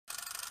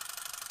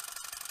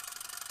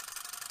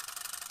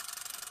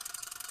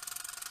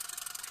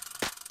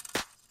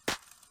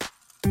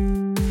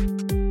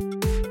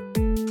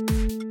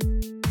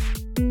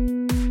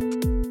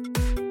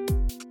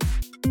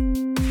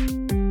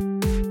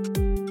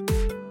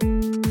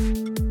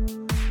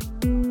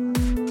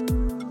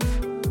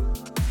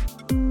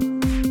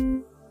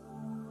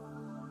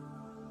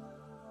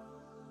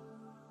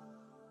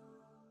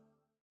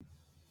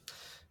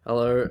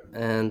Hello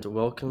and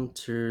welcome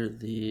to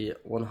the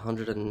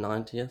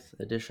 190th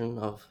edition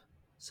of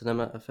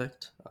Cinema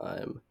Effect.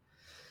 I'm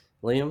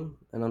Liam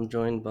and I'm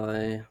joined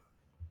by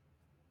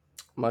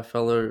my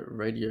fellow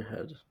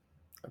Radiohead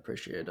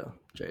appreciator,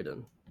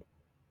 Jaden.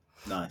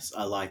 Nice.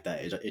 I like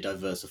that. It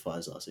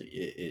diversifies us.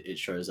 It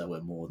shows that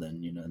we're more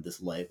than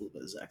this label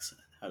that Zach's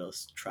had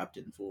us trapped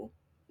in for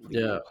Yeah,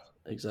 years.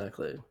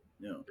 exactly.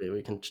 Yeah.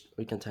 We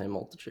contain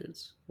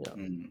multitudes. Yeah,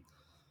 Mm.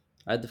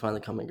 I had to find the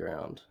common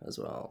ground as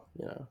well.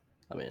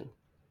 I mean,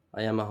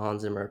 I am a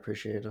Hans Zimmer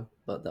appreciator,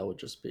 but that would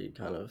just be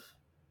kind of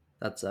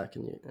that's Zach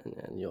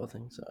and your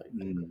thing, so I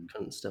Mm.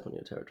 couldn't step on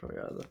your territory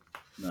either.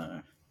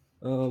 No.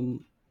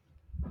 Um,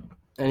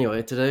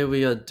 Anyway, today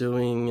we are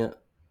doing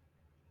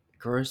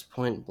Gross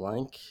Pointe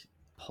Blank,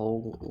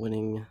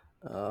 poll-winning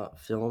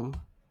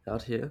film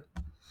out here.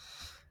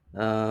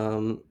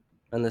 Um,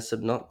 and the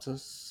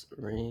synopsis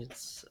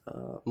reads: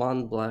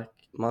 Mon Black.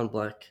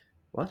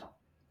 What?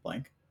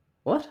 Blank.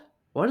 What?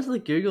 Why does the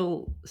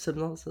Google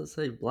synopsis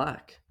say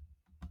black?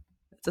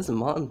 It says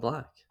Martin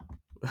Black.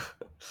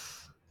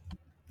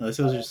 No, this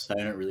was just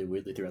saying it really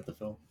weirdly throughout the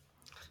film.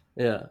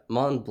 Yeah,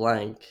 Martin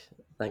Blank.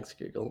 Thanks,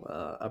 Google.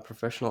 A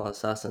professional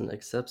assassin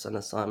accepts an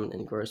assignment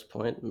in Grosse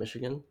Pointe,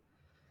 Michigan,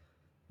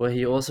 where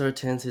he also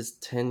attends his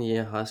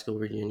 10-year high school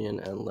reunion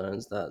and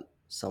learns that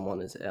someone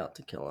is out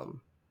to kill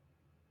him.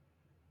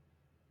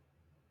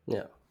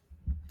 Yeah,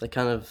 that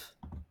kind of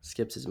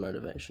skips his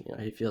motivation.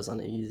 He feels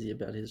uneasy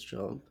about his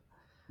job,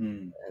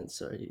 Mm. and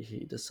so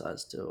he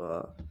decides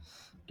to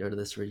go to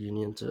this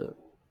reunion to,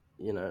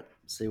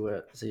 see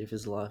if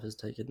his life has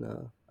taken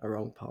a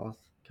wrong path,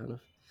 kind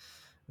of.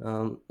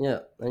 Yeah.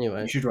 You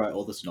Anyway, should write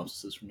all the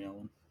synopsises from now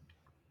on.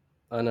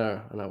 I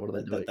know. What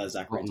are they doing? That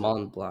Zach reads out.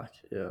 Mon Black.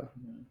 Yeah,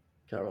 Yeah.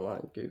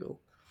 Caroline. Google.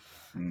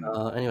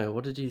 Mm. Anyway,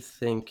 what did you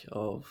think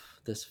of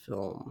this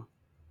film,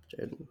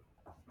 Jaden?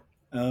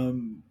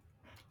 Um,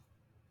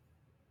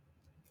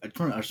 I just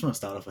want to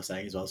start off by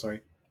saying as well.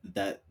 Sorry,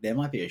 that there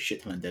might be a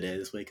shit ton of dead air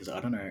this week because I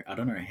don't know how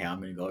I'm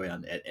going to go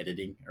around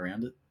editing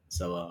around it.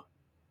 So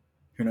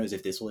who knows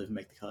if this will even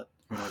make the cut?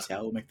 Who knows how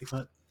it will make the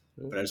cut?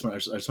 But I just want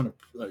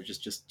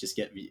to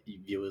get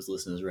viewers,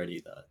 listeners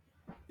ready that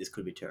this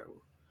could be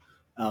terrible.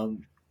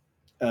 Um,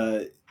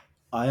 uh,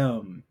 I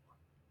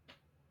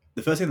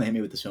the first thing that hit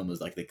me with this film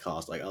was like the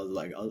cast. I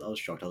was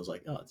shocked. I was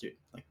like, oh dude,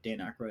 like Dan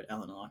Aykroyd,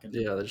 Alan Arkin,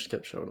 Yeah, they just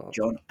kept showing up.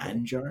 John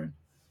and Joan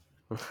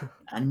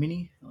and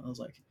Minnie. I was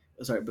like,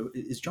 sorry, but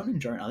is John and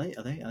Joan are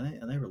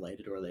they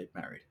related or are they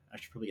married? I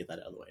should probably get that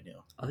out of the way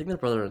now. I think they're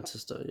brother and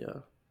sister. Yeah,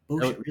 they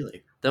Bullshit, were,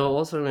 really. they were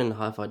also in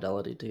High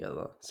Fidelity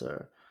together.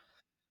 So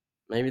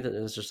maybe that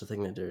is just a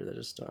thing they do. They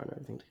just star in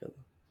everything together.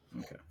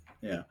 Okay,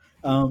 yeah.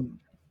 Um,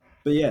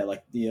 but yeah,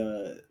 like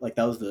like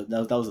that was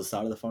the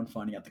start of the fun,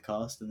 finding out the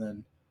cast, and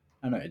then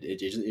I don't know, it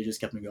just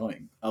kept me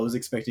going. I was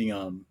expecting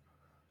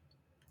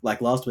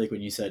like last week when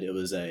you said it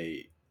was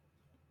I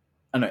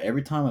don't know,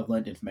 every time I've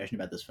learned information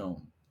about this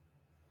film,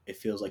 it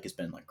feels like it's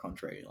been like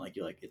contrary. Like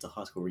you're like it's a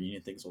high school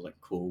reunion thing, so I was like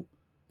cool,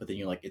 but then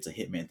you're like it's a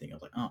hitman thing. I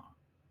was like oh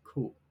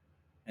cool,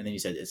 and then you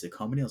said it's a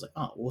comedy. I was like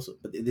oh awesome,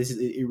 but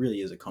it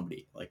really is a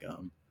comedy. Like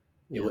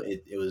Yeah,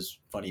 it was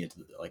funny into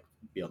like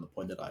beyond the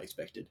point that I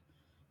expected.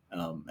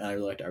 And I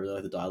really liked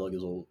the dialogue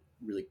is all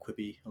really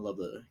quippy. I love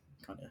the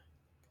kind of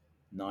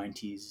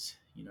 '90s,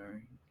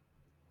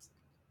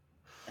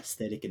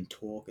 aesthetic and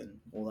talk and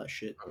all that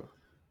shit.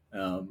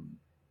 Um,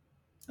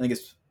 I think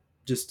it's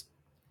just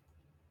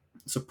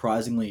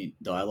surprisingly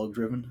dialogue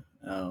driven.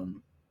 Yeah,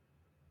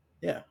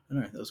 I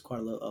don't know. That was quite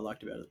a lot I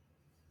liked about it.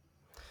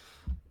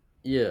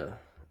 yeah.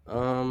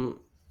 Um,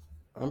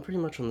 I'm pretty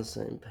much on the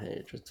same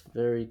page. It's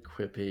very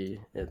quippy.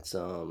 It's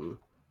you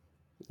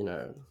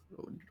know,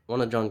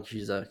 one of John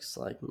Cusack's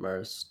like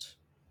most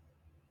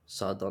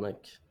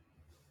sardonic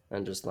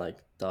and just like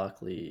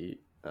darkly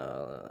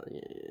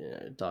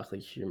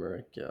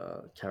humoric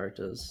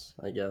characters,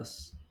 I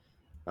guess.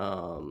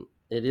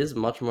 It is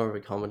much more of a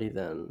comedy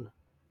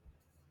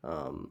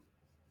um,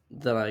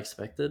 than I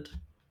expected.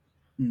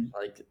 Mm.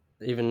 Like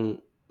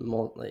even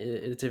more, like,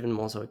 it's even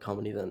more so a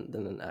comedy than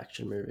an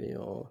action movie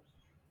or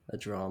a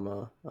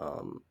drama.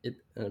 It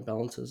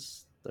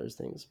balances those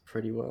things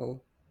pretty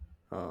well.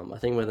 I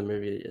think where the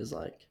movie is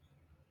like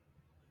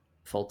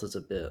falters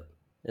a bit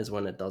is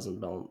when it doesn't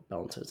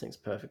balance those things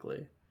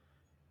perfectly.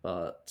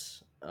 But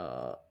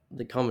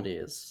the comedy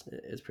is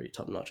pretty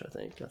top notch. I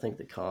think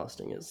the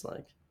casting is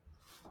like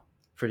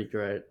pretty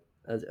great,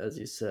 as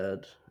you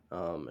said.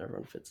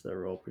 Everyone fits their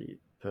role pretty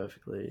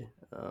perfectly,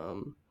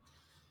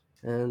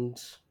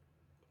 and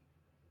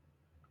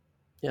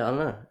yeah, I don't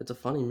know. It's a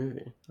funny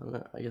movie. I don't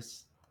know. I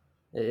guess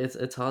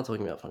it's hard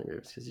talking about funny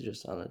movies because you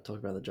just I don't know talk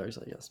about the jokes,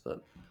 I guess.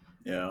 But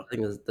Yeah. I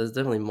think there's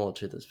definitely more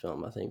to this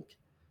film. I think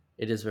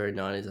it is very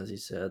 90s, as you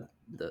said.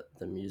 The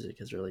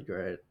music is really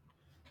great.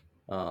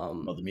 Well,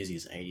 Um, the music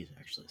is '80s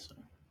actually, so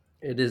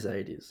it is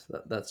 80s.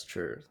 That's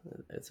true.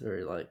 It's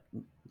very like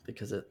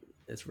because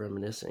it's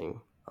reminiscing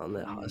on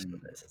their high school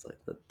mm. days. It's like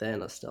their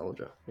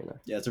nostalgia.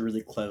 Yeah, it's a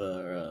really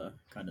clever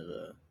kind of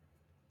a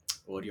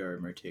audio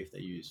motif they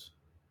use.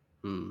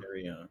 Mm,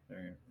 very. It's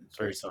very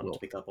very subtle to subtle.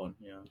 pick up on.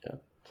 Yeah. Yeah.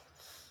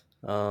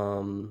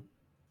 Um,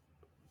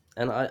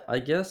 and I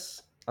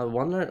guess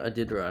one note I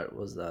did write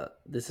was that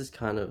this is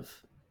kind of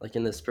like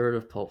in the spirit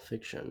of Pulp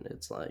Fiction.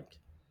 It's like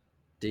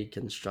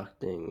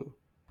deconstructing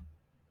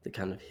the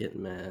kind of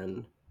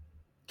hitman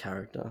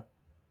character,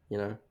 you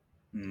know,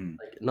 Mm.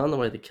 like not in the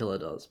way the killer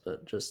does,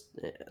 but just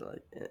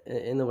like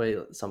in the way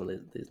that some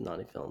of these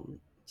 90 films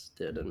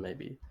did, and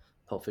maybe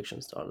Pulp Fiction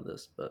started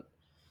this. But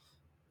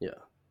yeah,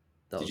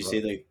 that Did was you what. see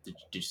the did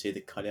you see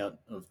the cutout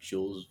of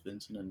Jules,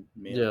 Vincent, and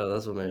Mia? Yeah,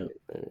 that's what Yeah. made me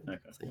Okay.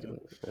 think Yeah.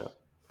 about it. Yeah.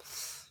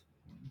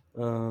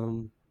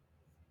 Um,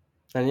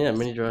 and yeah,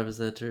 Minnie Driver's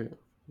there too.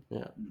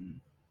 Yeah, Mm.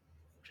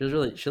 she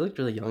looked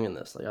really young in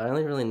this. Like I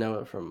only really know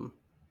her from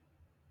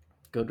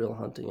Good Will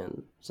Hunting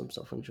and some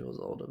stuff when she was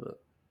older,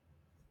 but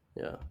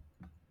yeah,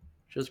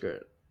 she was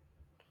great.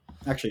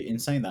 Actually, in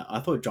saying that, I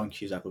thought John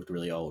Cusack looked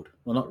really old.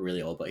 Well, not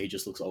really old, but he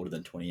just looks older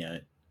than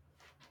 28.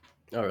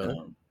 Oh really?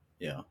 Um,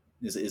 yeah.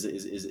 Is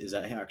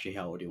that actually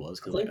how old he was?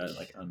 I Because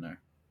think. I don't know.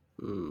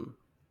 Mm,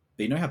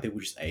 But you know how people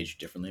just aged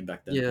differently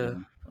back then. You yeah,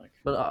 know, like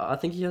but I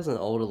think he has an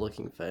older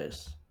looking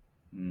face.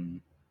 mm,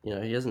 You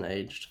know, he has an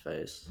aged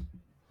face.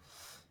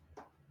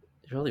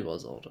 He really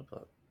was older,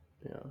 but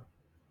yeah.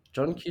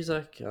 John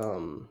Cusack,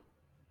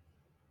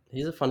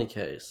 he's a funny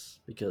case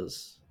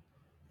because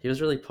he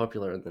was really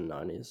popular in the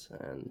 90s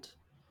and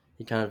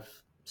he kind of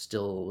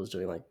still was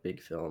doing like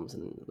big films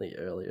in the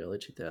early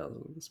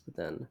 2000s, but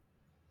then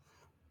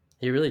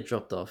he really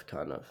dropped off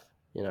kind of,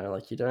 you know,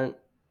 like you don't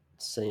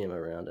see him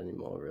around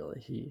anymore really.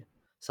 He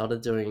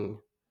started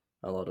doing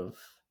a lot of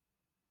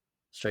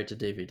straight to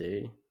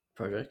DVD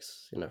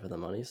projects, you know, for the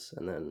monies,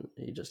 and then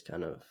he just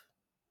kind of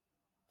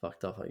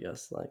fucked off, I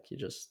guess. Like you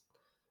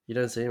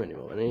don't see him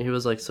anymore, and he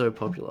was like so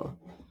popular.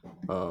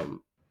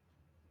 Um,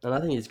 and I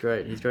think he's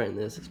great. He's great in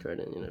this. He's great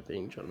in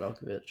being John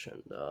Malkovich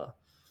and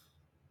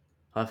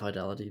High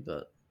Fidelity,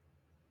 but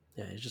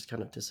yeah, he just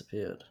kind of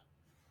disappeared.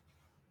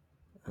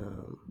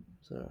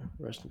 So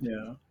rest in peace,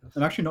 yeah. I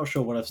I'm guess. actually not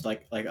sure what I've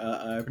like.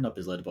 I opened up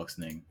his letterbox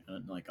thing,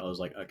 and like I was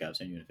like, okay, I've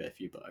seen you in a fair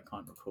few, but I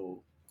can't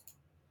recall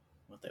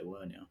what they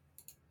were now.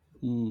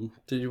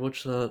 Did you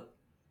watch that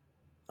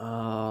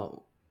uh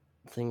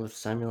thing with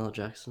Samuel L.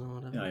 Jackson or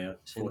whatever? Yeah, yeah. You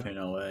seen that?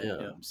 1408. Yeah,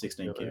 Yeah. that's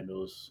 16 really.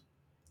 Candles.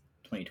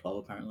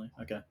 2012 apparently.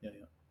 Okay. Yeah,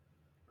 yeah.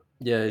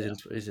 Yeah, Yeah.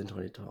 he's in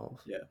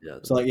 2012. Yeah. Yeah,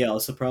 So like, yeah, I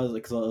was surprised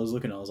because I was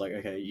looking. I was like,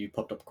 okay, you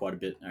popped up quite a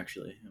bit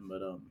actually,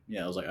 but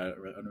yeah, I was like, I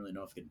don't really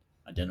know if I could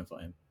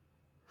identify him.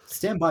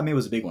 Stand by Me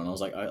was a big one. I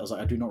was like,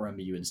 I do not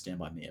remember you in Stand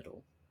by Me at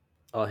all.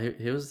 oh,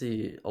 he was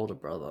the older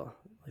brother,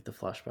 like the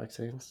flashback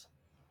scenes,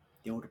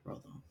 The older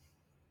brother.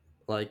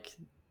 like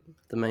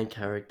the main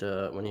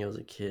character when he was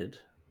a kid.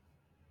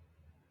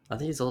 I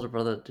think his older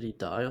brother did he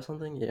die or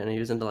something? Yeah, and he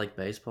was into like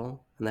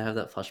baseball, and they have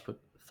that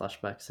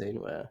flashback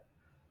scene where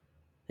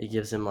he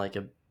gives him like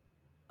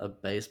a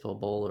baseball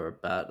ball or a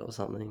bat or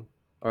something,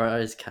 or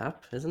his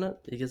cap, isn't it?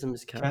 He gives him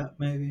his cap. Cat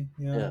maybe.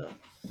 Yeah. Yeah,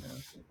 Yeah.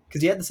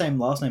 Because he had the same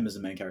last name as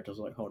the main character. I was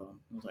like, hold on.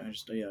 I was like, I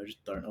just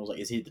don't. I was like,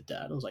 is he the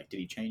dad? I was like, did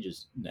he change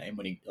his name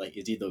when he like?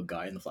 Is he the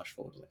guy in the flash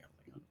forward? I was like, oh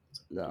my god. I was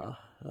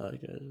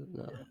like, dude. nah, okay,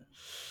 no.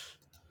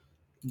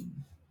 Yeah.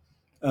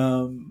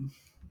 Um.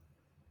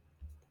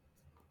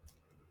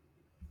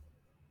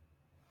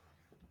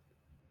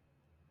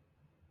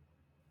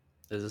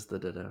 Is this the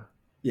ditto?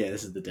 Yeah,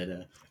 this is the dead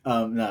air.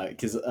 No,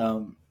 because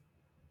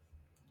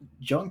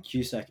John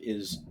Cusack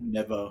is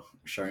never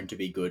shown to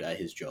be good at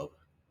his job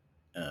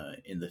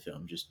in the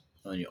film. Just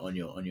on your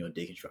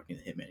deconstructing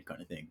the hitman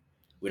kind of thing.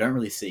 We don't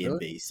really see him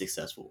Really? be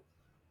successful.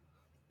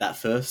 The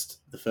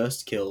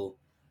first kill,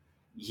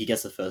 he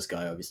gets the first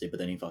guy obviously, but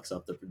then he fucks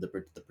up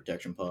the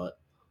protection part.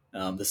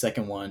 The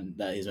second one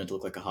that he's meant to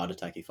look like a heart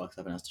attack, he fucks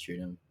up and has to shoot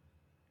him.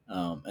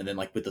 And then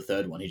like with the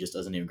third one, he just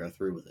doesn't even go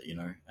through with it, you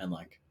know. And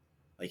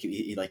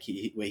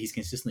where he's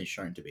consistently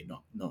shown to be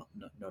not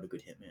a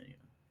good hitman, you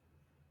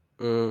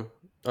know.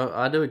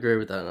 I do agree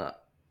with that.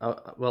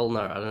 Well,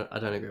 no, I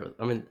don't agree with.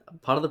 I mean,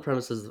 part of the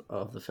premises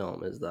of the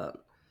film is that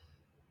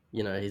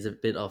he's a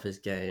bit off his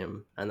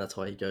game, and that's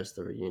why he goes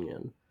to the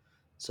reunion.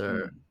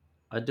 So Mm.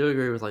 I do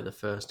agree with like the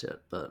first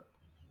hit, but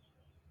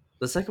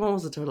the second one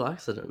was a total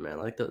accident, man.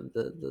 Like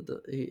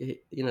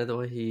the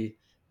way he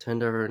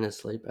turned over in his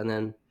sleep, and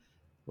then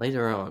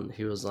later on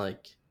he was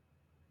like,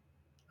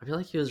 I feel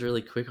like he was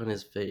really quick on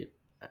his feet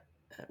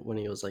when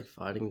he was like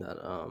fighting that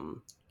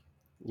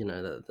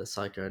the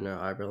psycho no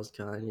eyebrows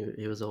guy. And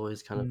he was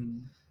always kind of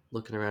Mm.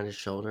 looking around his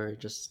shoulder. He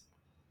just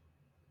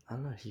I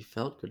don't know. He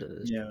felt good at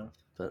his Yeah, job,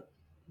 but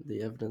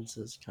the evidence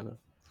is kind of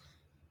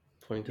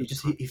pointing to he the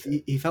just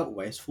contrary. he felt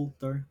wasteful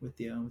though with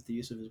the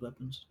use of his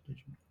weapons. Did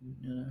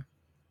you know?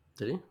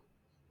 Did he?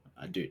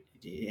 I do.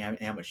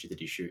 How much did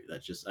he shoot?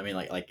 That's just. I mean,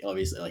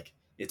 obviously, like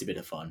it's a bit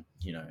of fun,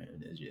 you know.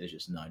 It's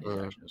just 90s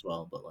Uh, action as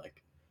well, but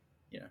like,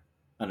 you know,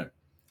 I don't know.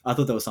 I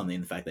thought there was something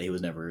in the fact that he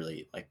was never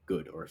really like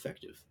good or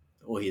effective,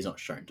 or he's not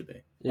shown to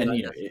be. yeah, And I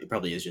you know, guess. it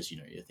probably is just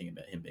you're thinking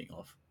about him being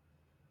off.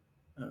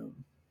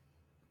 Um,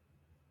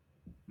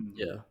 mm,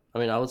 Yeah, I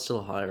mean, I would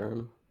still hire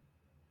him,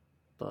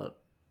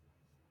 but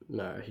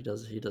no, he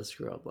does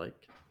screw up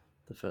like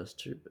the first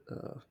two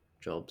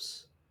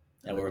jobs,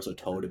 And and we're then also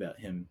told about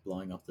him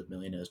blowing up the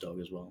millionaire's dog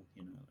as well.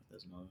 You know, like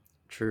there's another.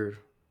 true,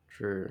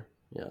 true,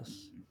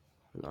 yes, Mm.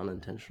 an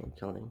unintentional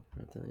killing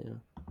right there.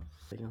 Yeah,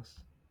 I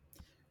guess.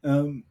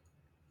 Um,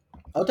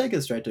 I'll take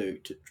it straight to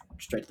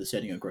the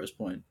setting of Gross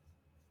Point.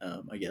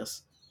 I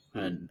guess,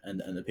 Hmm.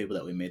 and the people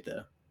that we meet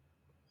there.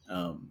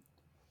 Um,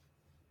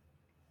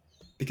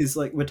 because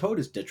like we're told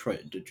it's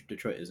Detroit,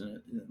 isn't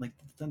it? Like,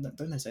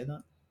 don't they say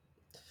that?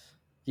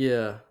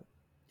 Yeah,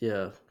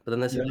 yeah, but then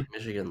they say Yeah, like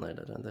Michigan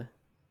later, don't they?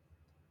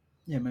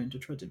 yeah, man,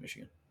 Detroit's in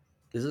Michigan,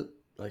 Is it?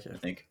 Okay. I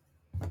think.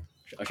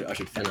 I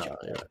should Yeah, fact no, check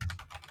yeah.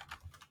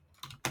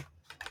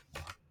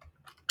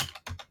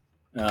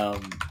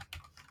 that.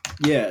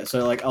 Yeah,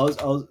 so like I was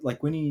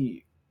like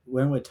when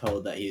we're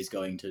told that he's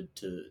going to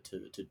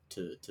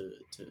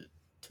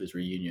his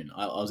reunion,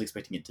 I was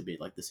expecting it to be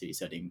like the city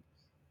setting,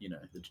 you know,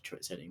 the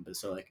Detroit setting, but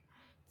so like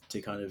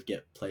to kind of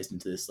get placed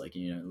into this like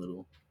you know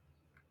little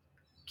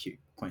cute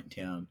quaint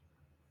town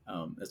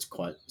that's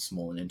quite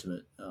small and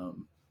intimate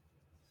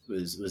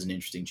was an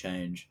interesting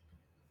change,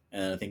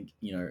 and I think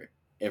you know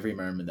every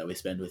moment that we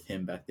spend with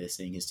him back there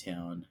seeing his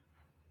town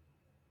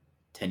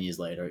 10 years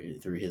later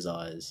through his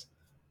eyes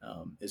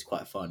is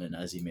quite fun. And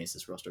as he meets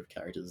this roster of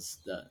characters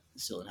that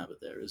still inhabit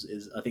there,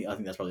 is I think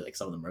that's probably like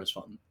some of the most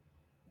fun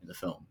in the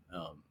film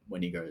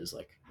when he goes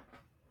like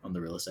on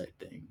the real estate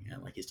thing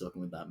and like he's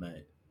talking with that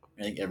mate.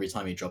 I think every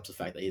time he drops the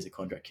fact that he's a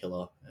contract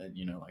killer, and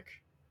you know like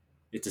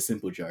it's a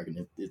simple joke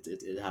and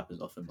it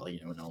happens often, but like,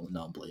 you know when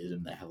no one believes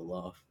him, they have a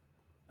laugh.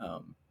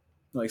 Um,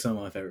 like some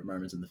of my favorite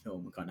moments in the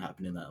film kind of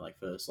happen in that like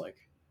first like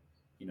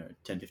you know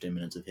 10-15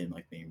 minutes of him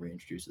like being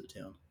reintroduced to the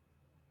town.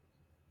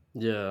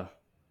 Yeah.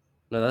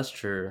 No, that's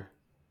true.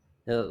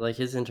 Yeah, like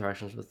his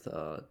interactions with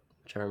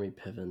Jeremy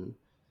Piven,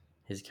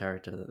 his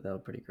character, that were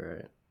pretty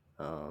great.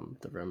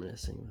 The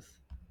reminiscing with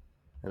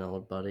an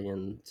old buddy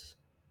and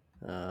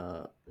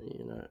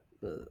you know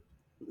the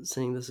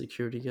seeing the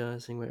security guy,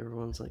 seeing where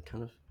everyone's like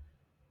kind of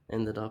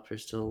ended up who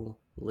still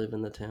live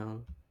in the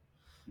town.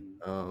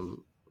 Mm.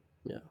 Um,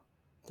 yeah,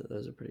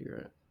 those are pretty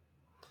great.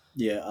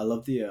 Yeah, I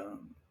love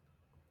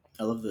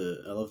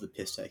the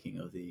piss taking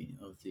of the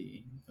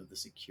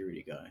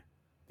security guy,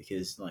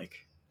 because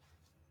like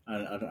I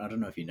don't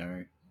know if you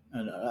know,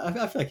 and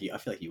I feel like I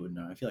feel like you would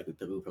know. I feel like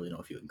we'll probably know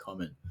a few in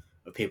common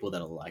of people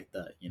that are like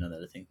that. You know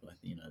that I think like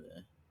you know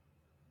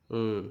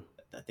Mm.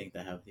 that think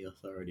they have the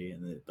authority,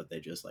 but they're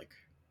just like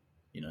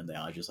you know they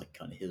are just like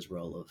kind of his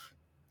role of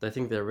They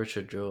think they're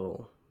Richard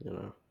Jewell, you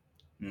know.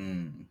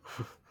 mm,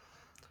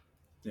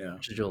 yeah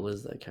Richard Jewell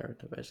is their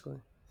character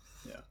basically.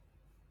 yeah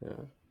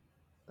Yeah.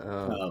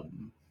 Um,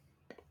 um,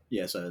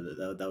 yeah. So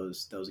that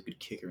was a good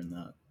kicker in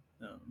that.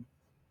 Um,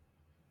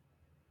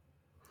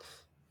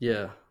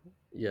 yeah,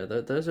 yeah.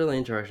 Those early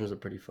interactions are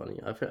pretty funny.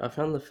 I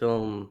found the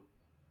film.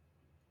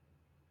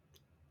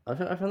 I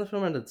found the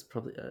film at its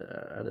probably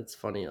at its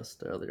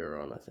funniest earlier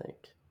on. I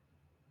think.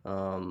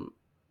 Um,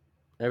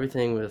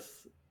 Everything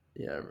with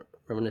yeah,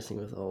 reminiscing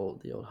with all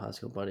the old high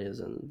school buddies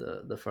and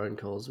the phone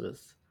calls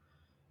with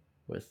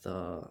I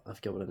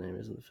forget what her name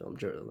is in the film,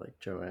 like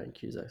Joanne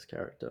Cusack's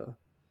character.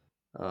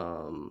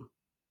 Um,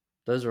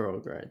 those are all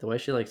great. The way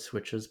she like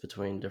switches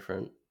between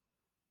different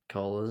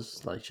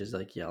callers, like she's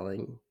like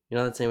yelling. You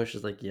know that scene where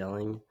she's like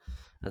yelling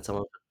at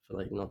someone for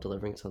like not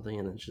delivering something,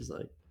 and then she's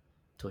like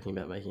talking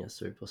about making a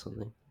soup or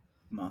something.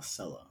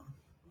 Marcella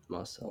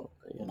Marcel,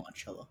 or yeah.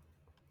 Marcella.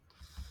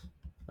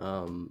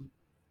 Um,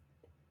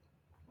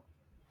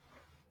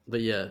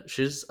 but yeah,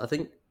 she's. I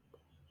think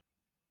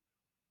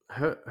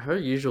her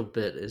usual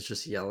bit is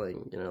just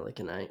yelling. You know, like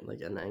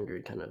like an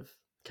angry kind of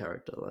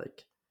character.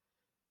 Like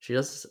she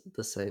does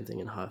the same thing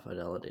in High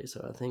Fidelity.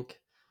 So I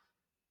think,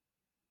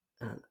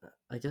 uh,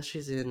 I guess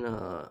she's in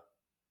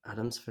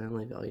Adam's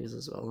Family Values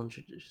as well, and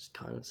she's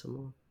kind of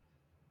similar.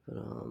 But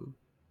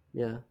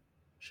yeah,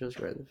 she was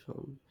great in the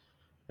film.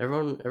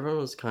 Everyone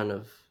was kind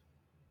of,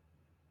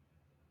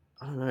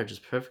 I don't know,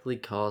 just perfectly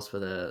cast for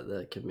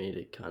their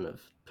comedic kind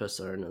of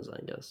personas,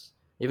 I guess.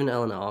 Even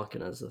Ellen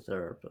Arkin as the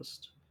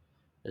therapist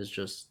is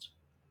just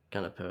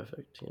kind of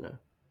perfect, you know.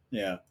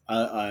 Yeah,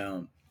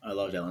 I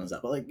loved Ellen as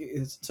that, but like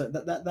so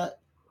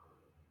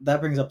that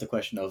brings up the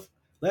question of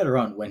later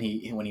on when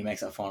he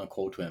makes that final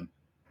call to him,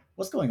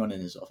 what's going on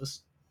in his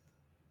office?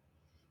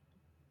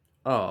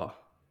 Oh,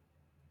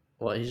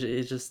 well,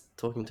 he's just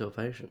talking to a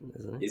patient,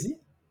 isn't he? Is he?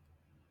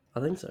 I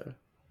think so.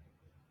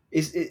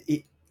 Is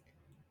it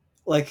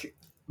like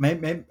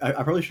maybe I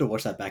probably should have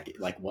watched that back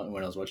like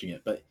when I was watching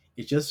it, but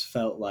it just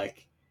felt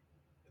like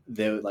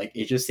there like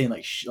it just seemed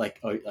like like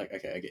oh like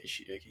okay I get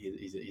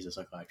he's a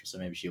psychiatrist, so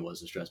maybe she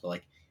was distressed, but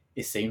like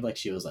it seemed like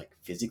she was like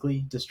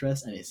physically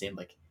distressed, and it seemed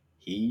like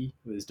he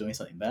was doing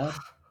something bad.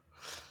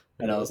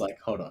 And I Yeah, was like,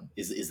 hold on,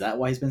 is that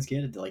why he's been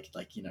scared? Like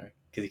you know,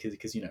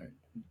 because you know,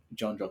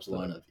 John drops a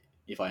line but of,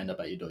 "If I end up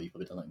at your door, you've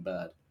probably done something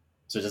bad."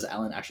 So does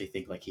Alan actually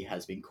think like he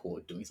has been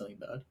caught doing something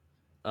bad?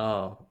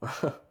 oh,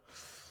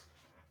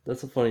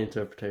 that's a funny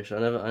interpretation.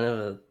 I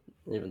never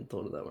even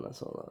thought of that when I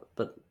saw that.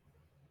 But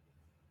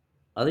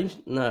I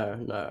think no,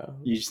 no.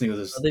 You just think it I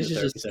was think a she's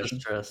therapy just session?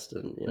 distressed,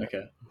 and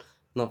Okay.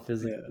 not Yeah.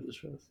 physically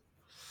distressed.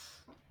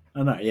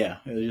 Oh no, yeah.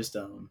 It was just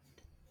hmm,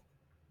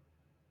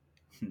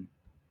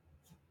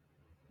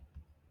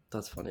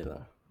 That's funny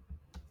though.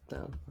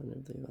 Damn, I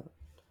didn't think that.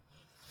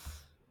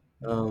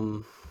 yeah.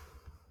 Um,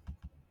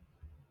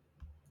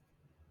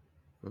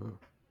 hmm.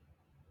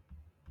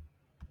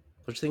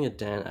 What do you think of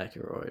Dan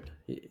Aykroyd?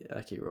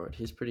 Aykroyd,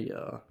 he's pretty.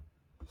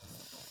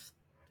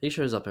 He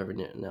shows up every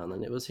now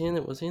and then. Was he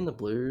in the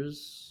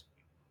Blues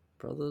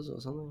Brothers or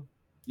something?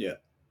 Yeah.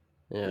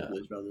 The Yeah,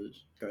 Blues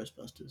Brothers,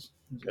 Ghostbusters.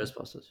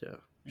 Ghostbusters. Yeah,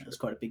 Yeah, true. it's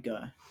quite a big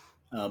guy.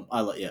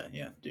 I like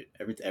yeah, dude.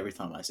 Every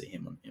time I see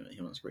him on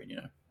him on screen,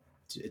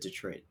 it's a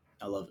treat.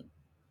 I love him.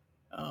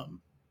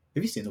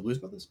 Have you seen the Blues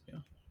Brothers? Yeah,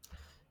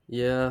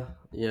 Yeah,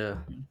 yeah,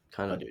 yeah.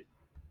 kind Oh, of. dude,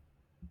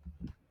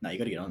 no, you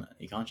got to get on that.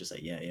 You can't just say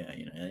yeah, yeah.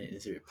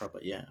 It's a proper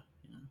yeah.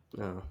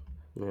 No,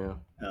 yeah.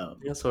 I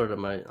think Um, I saw it at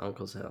my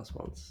uncle's house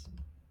once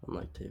on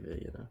like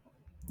TV.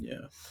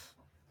 yeah.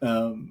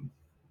 Um,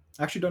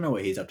 I actually don't know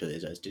what he's up to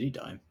these days. Did he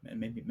die?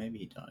 Maybe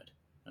he died.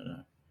 I don't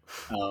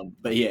know.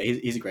 But yeah,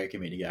 he's a great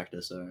comedic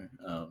actor. So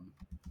I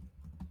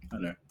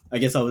don't know. I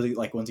guess I was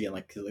like once again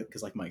like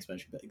because like my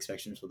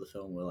expectations for the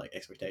film were like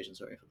expectations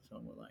sorry for the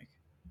film were like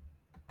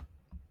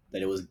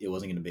that it wasn't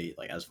going to be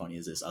like as funny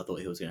as this. I thought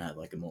he was going to have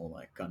like a more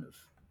like kind of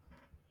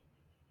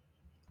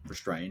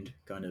restrained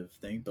kind of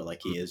thing, but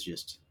like he is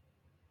just.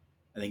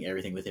 I think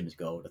everything with him is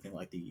gold. I think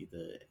like the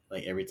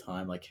like every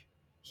time like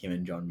him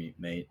and John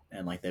meet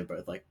and like they're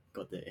both like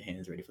got their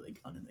hands ready for the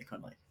gun and they're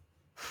kind of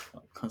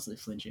like constantly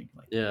flinching.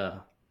 Like Yeah,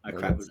 I no,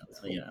 crack that's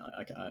you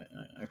cool.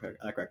 know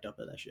I cracked up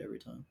at that shit every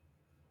time.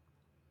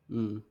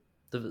 Mm.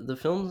 The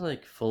film's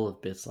like full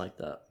of bits like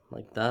that,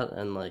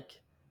 and like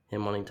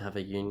him wanting to have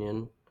a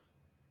union,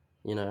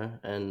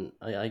 and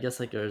I guess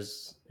that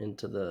goes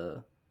into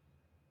the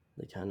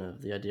kind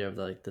of the idea of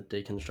like the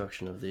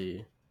deconstruction of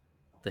the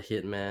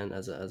hitman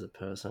as a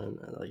person.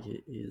 And, like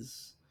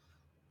he's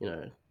you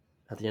know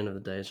at the end of the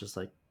day, it's just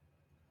like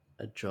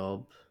a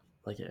job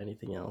like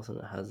anything else, and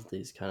it has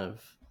these kind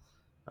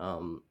of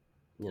um,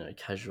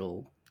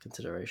 casual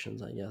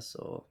considerations, I guess,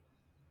 or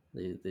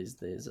these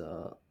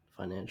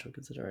financial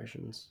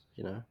considerations,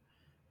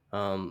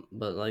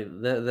 but like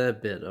their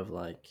bit of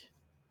like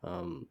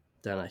Dan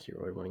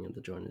Aykroyd wanting him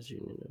to join his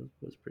union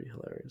was pretty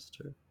hilarious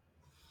too.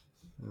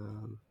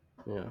 Um,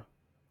 yeah.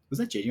 Was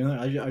that genuine?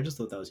 I just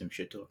thought that was him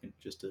shit talking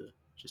just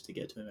to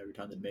get to him every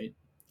time they meet.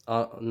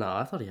 No,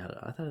 I thought he had.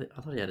 I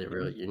thought he had a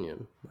real Really?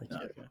 union. Like, No,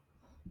 yeah, okay.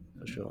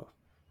 for Yeah. sure.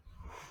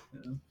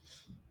 Yeah.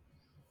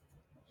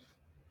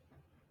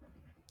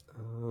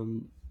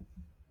 Um,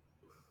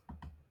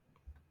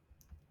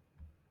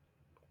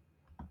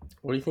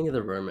 what do you think of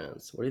the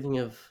romance? What do you think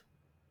of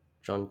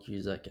John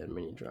Cusack and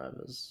Minnie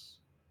Driver's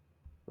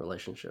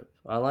relationship?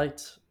 I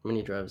liked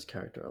Minnie Driver's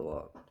character a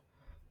lot.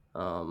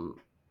 Um,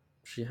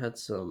 she had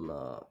some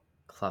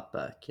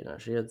clapback.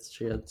 She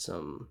had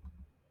some.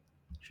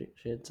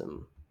 She had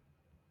some.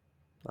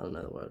 I don't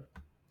know the word.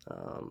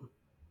 Um,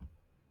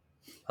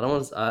 I don't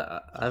want to.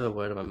 I have a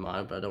word in my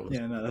mind, but I don't want to.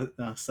 Yeah. No.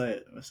 No. Say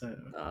it. Say it.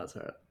 No, that's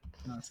alright.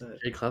 No. Say it.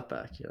 She had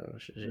clapback.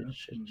 She she Yeah.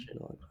 she Mm. she had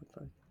a lot of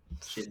clapback.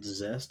 Shit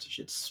zest.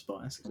 Shit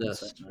spice. Come on,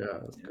 say it, Zest. man. Yeah,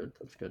 that's Yeah. good.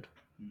 That's good.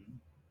 Mm.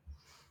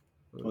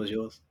 What Mm. was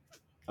yours?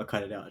 I'll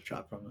cut it out. I try.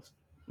 I promise.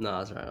 No,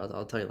 that's alright.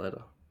 I'll tell you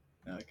later.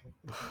 Okay.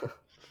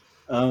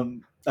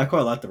 I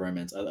quite like the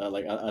romance. I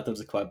thought it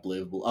was quite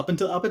believable up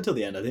until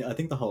the end. I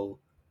think the whole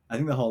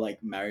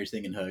like marriage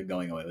thing and her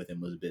going away with him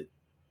was a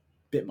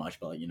bit much.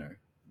 But like,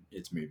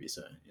 it's a movie,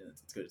 so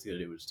it's good. It's gonna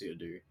do what it's gonna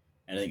do,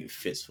 and I think it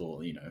fits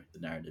for the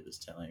narrative is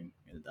telling.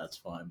 And that's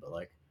fine. But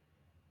like,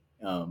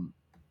 um,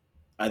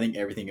 I think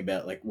everything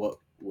about like what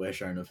we're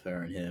shown of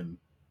her and him,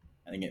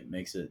 I think it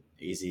makes it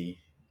easy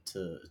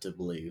to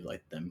believe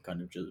like them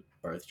kind of just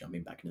both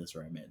jumping back into this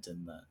romance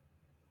and that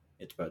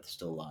it's both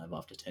still alive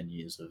after 10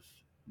 years of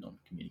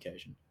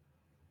non-communication.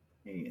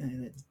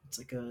 Yeah, it's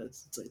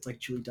like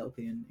Julie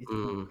Delpy and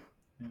Ethan Hawke. mm,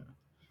 Yeah.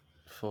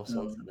 Full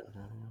sunset.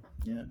 Um,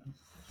 Yeah.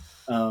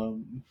 yeah.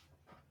 Um,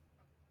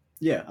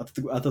 yeah.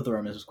 I thought the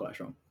romance was quite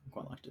strong. I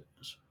quite liked it.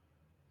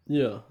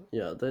 Yeah,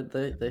 yeah.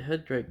 They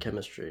had great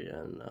chemistry,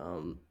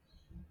 and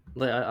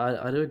like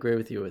I do agree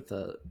with you with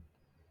the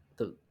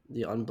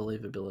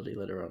unbelievability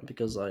later on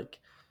because like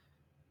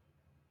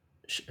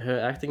her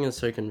acting is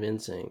so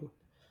convincing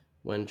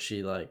when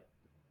she like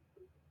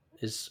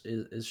is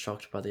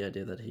shocked by the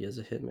idea that he is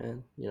a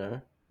hitman.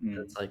 Mm.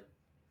 It's like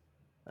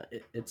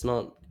it's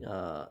not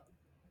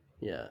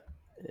yeah,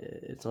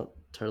 it's not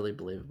totally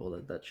believable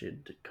that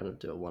she'd kind of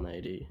do a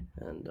 180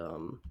 and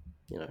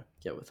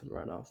get with him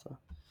right after.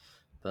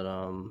 But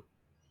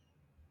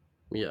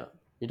yeah,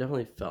 you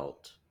definitely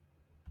felt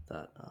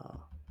that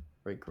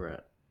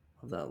regret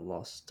of that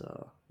lost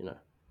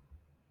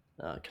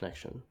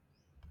connection.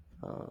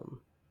 Um,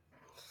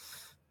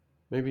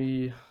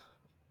 maybe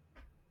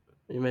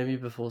maybe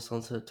before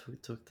sunset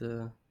took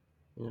the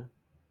you know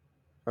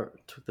or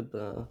took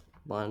the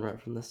line right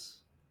from this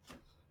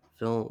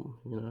film.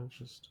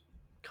 Just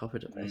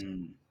copied it basically.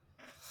 Mm.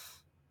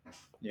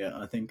 Yeah,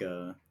 I think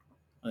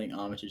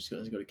Armitage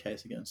has got a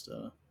case against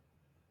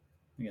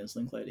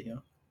Linklater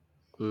here.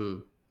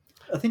 Mm.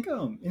 I think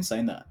in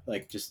saying that,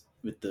 like just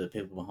with the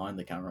people behind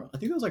the camera, I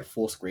think there was like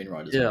four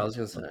screenwriters Yeah, I was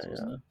gonna on say, this, yeah,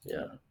 wasn't there? yeah.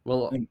 Yeah. I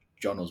Well, think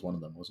John was one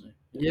of them, wasn't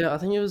he? Yeah. yeah, I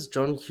think it was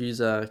John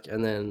Cusack,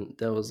 and then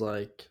there was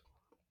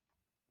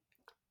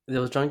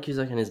John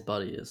Cusack and his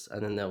buddies,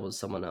 and then there was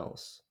someone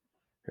else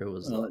who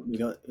was like, We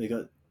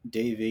got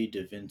Davey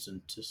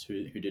DeVincentis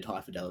who did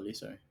High Fidelity,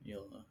 so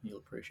you'll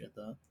appreciate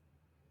that.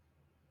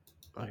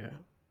 okay, okay,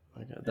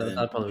 And that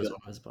then probably was one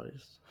of his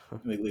buddies.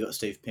 we got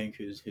Steve Pink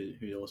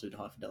who also did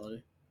High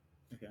Fidelity.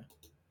 Okay.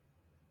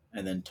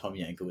 And then Tom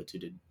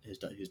Yankovic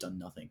who's done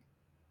nothing.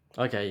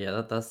 Okay,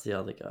 yeah, that's the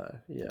other guy.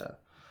 Yeah,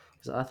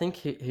 because I think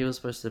he was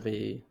supposed to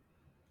be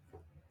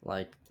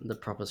like the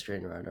proper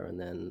screenwriter, and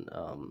then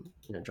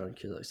John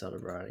Cusack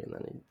started writing, and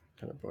then he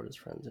kind of brought his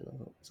friends in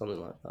or something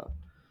like that.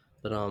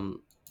 But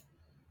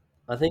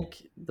I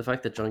think the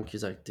fact that John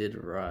Cusack did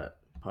write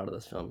part of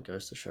this film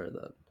goes to show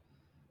that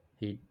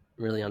he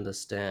really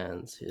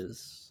understands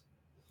his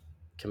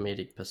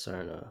comedic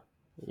persona.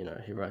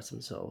 He writes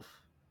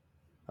himself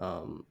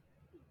um,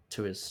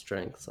 to his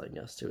strengths, I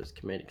guess, to his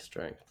comedic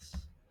strengths.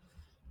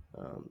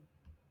 Um,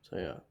 so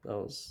yeah, that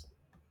was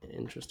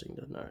interesting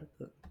to note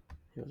that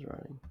he was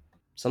writing.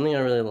 Something I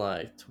really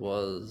liked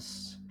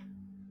was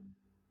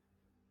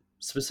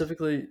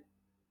specifically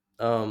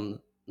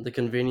the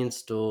convenience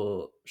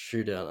store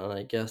shootout, and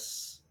I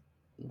guess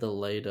the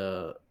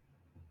later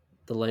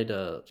the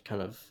later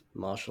kind of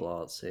martial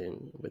arts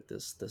scene with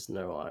this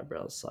no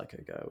eyebrows psycho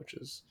guy, which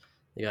is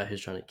the guy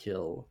who's trying to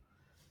kill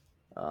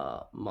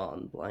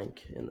Martin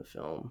Blank in the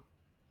film.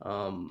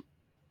 Um,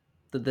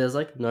 there's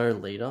like no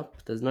lead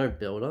up, there's no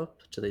build up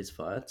to these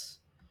fights,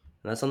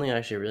 and that's something I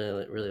actually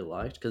really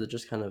liked because it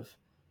just kind of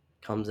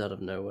comes out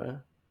of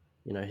nowhere.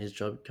 His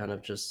job kind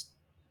of just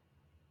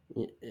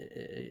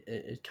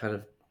it kind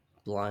of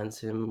blinds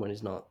him when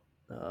he's not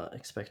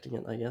expecting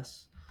it, I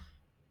guess.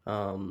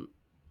 Um,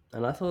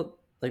 and I thought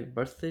like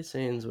both of these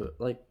scenes were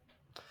like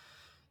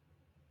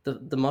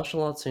the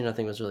martial arts scene. I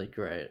think was really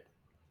great.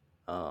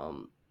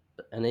 Um,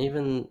 and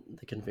even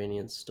the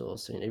convenience store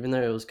scene, even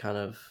though it was kind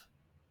of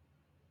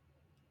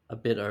a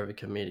bit over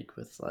comedic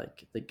with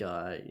like the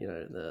guy,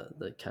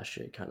 the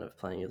cashier kind of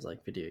playing his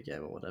like video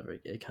game or whatever.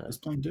 It kind of He's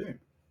playing Doom.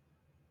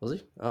 was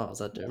he? Oh, was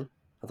that Yeah. Doom?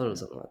 I thought it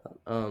was Yeah. something like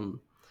that.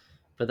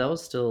 But that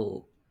was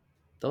still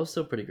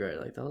pretty great.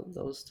 Like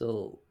that was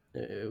still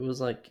it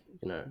was like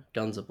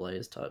guns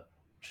ablaze type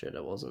shit.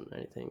 It wasn't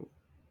anything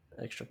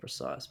extra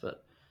precise,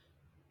 but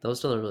that was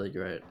still a really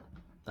great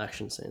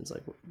action scenes.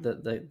 Like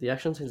the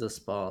action scenes are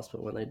sparse,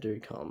 but when they do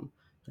come,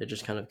 they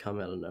just kind of come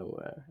out of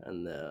nowhere,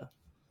 and they're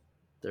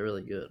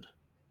really good.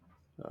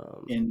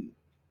 Um, In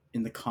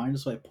in the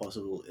kindest way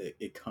possible,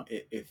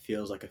 it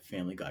feels like a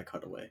Family Guy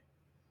cutaway.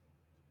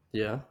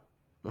 yeah,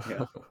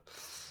 Yeah.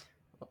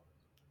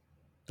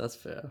 that's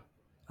fair.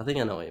 I think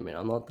I know what you mean.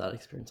 I'm not that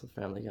experienced with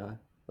Family Guy,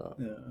 but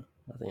Yeah.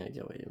 I think I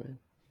get what you mean.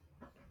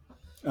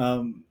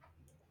 Um,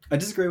 I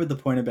disagree with the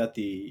point about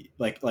the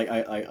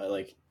I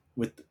like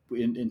with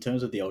in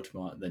terms of the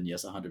Ultimate. Then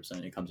yes,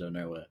 100% it comes out of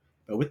nowhere.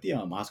 But with the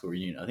high school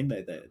reunion, I think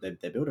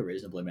they build a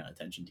reasonable amount of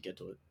tension to get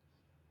to it.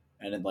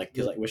 And then like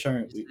because Yeah, like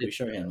we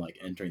show him like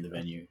entering the yeah,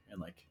 venue and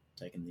like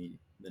taking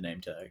the name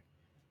tag,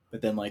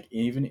 but then like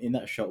even in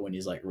that shot when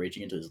he's like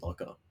reaching into his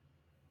locker,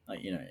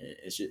 like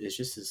it's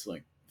just this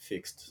like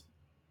fixed,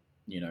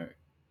 you know,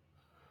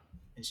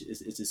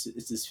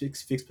 it's this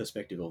fixed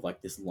perspective of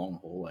like this long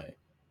hallway,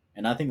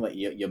 and I think like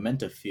you're meant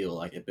to feel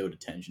like it build a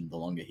tension the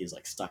longer he's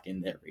like stuck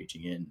in there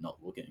reaching in not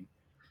looking,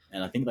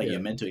 and I think like yeah.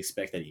 you're meant to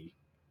expect that he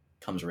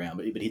comes around,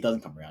 but he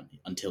doesn't come around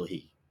until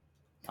he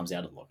comes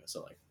out of the locker.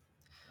 So like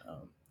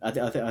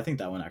I think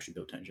that one actually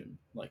built tension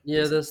like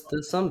Yeah, decently there's well.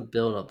 there's some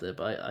build up there,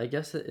 but I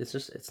guess it's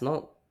just it's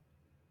not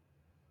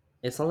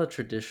a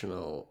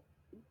traditional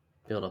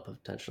build up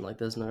of tension. Like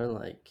there's no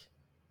like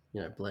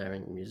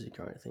blaring music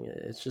or anything.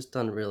 It's just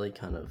done really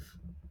kind of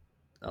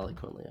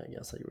eloquently, I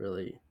guess. Like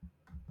really,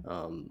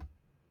 um,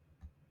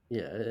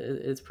 yeah,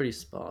 it's pretty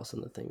sparse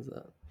in the things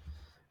that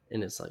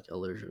in its like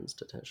allusions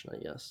to tension, I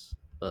guess.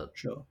 But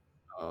Sure.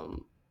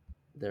 um,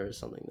 there is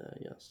something there,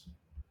 yes.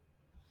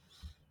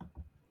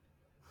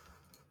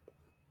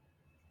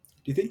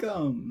 Do you think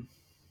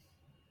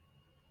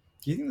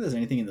there's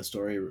anything in the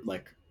story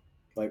like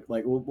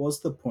what's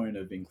the point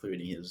of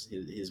including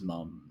his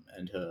mum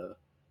and her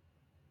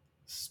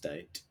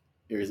state,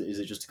 or is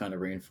it just to kind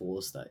of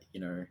reinforce that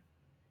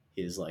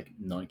his like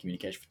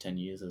non-communication for 10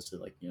 years as to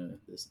like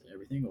this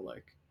everything, or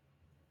like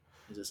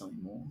is there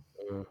something more?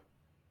 Mm.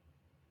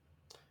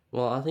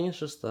 Well, I think it's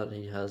just that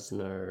he has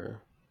no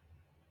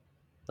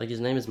like his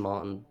name is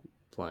Martin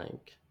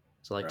Blank,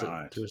 so like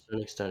Right. to a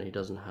certain extent, he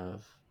doesn't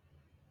have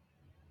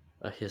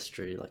a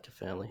history, like a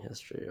family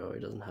history, or he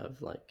doesn't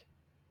have like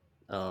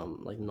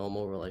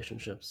normal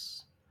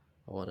relationships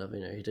or whatever.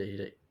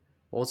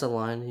 What was the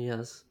line he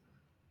has?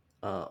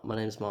 My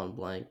name's Martin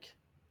Blank.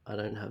 I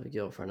don't have a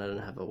girlfriend. I don't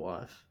have a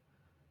wife.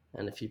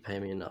 And if you pay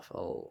me enough,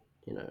 I'll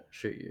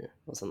shoot you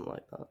or something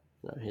like that.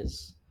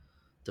 He's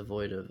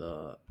devoid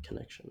of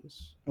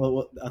connections.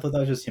 Well, I thought that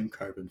was just him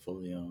coping for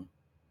the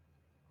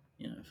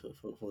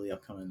for the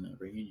upcoming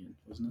reunion,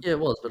 wasn't Yeah, it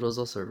was, but it was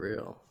also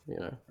real. You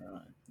know, it?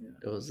 Right. Yeah.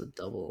 it was a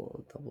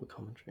double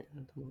commentary,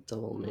 a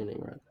double Mm.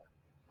 meaning right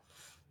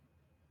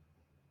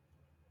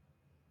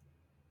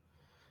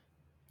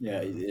Yeah,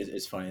 there.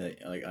 it's funny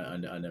that like I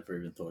never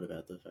even thought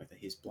about the fact that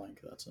he's blank.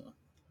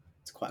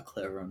 It's quite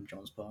clever on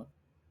John's part.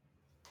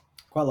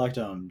 Quite liked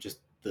just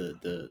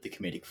the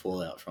comedic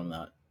fallout from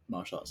that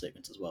martial arts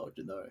sequence as well,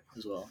 though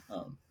as well.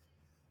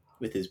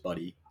 With his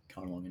buddy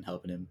coming along and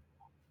helping him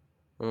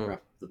Mm. wrap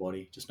up the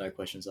body, just no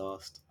questions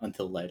asked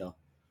until later.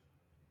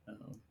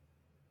 Um,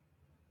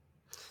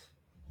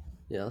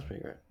 Yeah, that's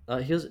pretty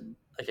great. He was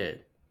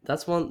okay.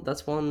 That's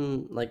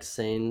one like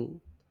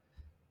scene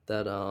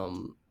that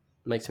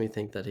makes me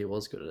think that he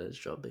was good at his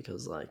job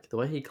because like the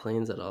way he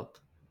cleans it up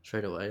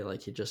straight away,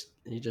 like he just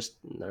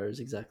knows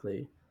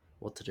exactly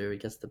what to do. He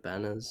gets the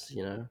banners,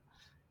 you know.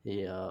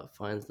 He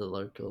finds the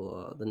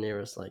local the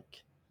nearest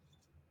like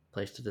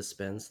place to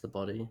dispense the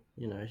body.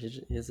 You know,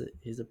 he's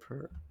a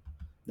pro.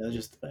 that was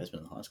just the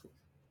basement of high school.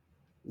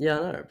 Yeah,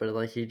 I know, but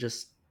like he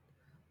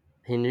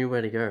knew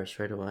where to go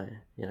straight away.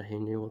 You know, he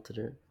knew what to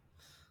do.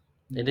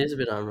 It Mm. is a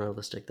bit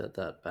unrealistic that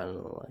that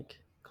banner like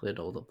cleared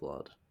all the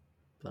blood,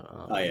 but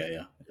Oh yeah, yeah,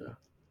 you yeah. know,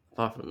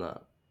 apart from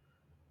that,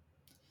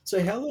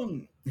 So how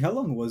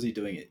long was he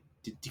doing it?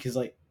 Because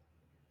like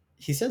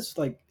he says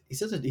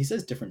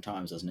different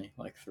times, doesn't he?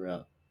 Like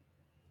throughout,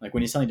 like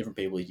when he's telling different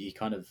people, he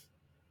kind of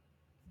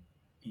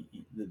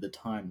the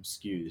time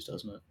skews,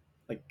 doesn't it?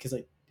 Like because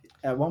like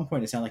at one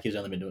point it sounded like he's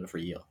only been doing it for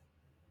a year,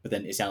 but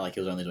then it sounded like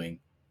he was only doing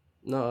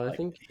no, I like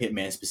think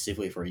hitman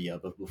specifically for a year.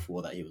 But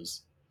before that, he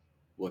was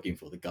working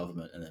for the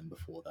government, and then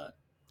before that,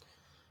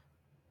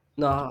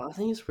 no, he was doing. I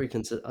think he's pretty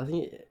consistent. I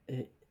think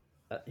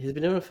he's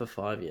been doing it for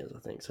 5 years. I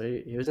think so.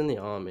 He was in the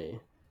army,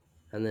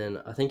 and then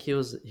I think he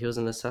was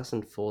an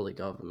assassin for the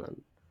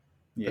government.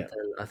 Yeah, But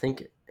then I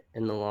think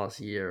in the last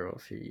year or a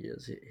few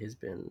years, he's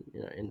been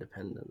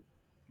independent,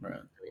 right.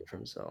 doing it for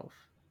himself.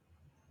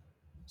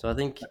 So I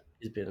think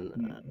he's been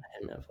Hmm. a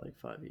hitman for like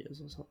 5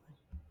 years or something.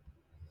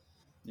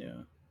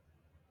 Yeah,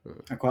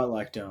 Mm. I quite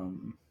liked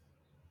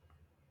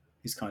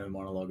his kind of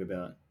monologue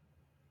about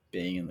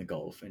being in the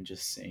Gulf and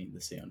just seeing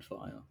the sea on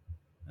fire,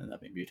 and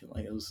that being beautiful.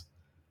 Like it was,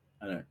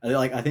 I don't know.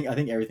 I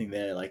think everything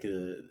there, like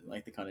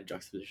the kind of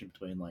juxtaposition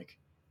between like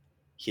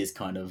his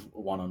kind of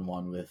one on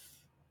one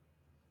with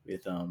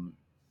with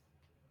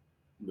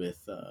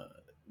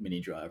Mini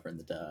Driver and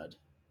the dad,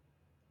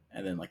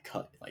 and then like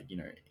cut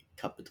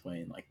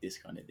between like these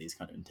kind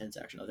of intense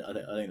action. I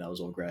think that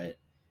was all great.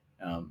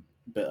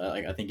 But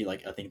like I think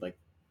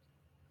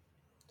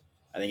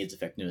its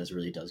effectiveness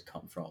really does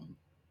come from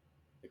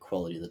the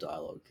quality of the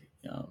dialogue,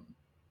 um,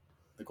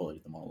 the quality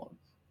of the monologue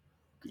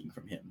being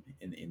from him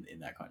in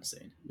that kind of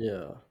scene.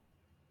 Yeah,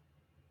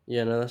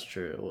 yeah, no, that's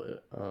true.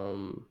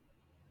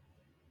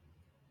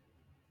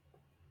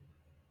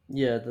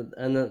 Yeah,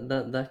 and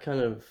that kind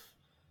of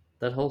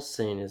that whole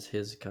scene is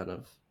his kind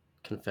of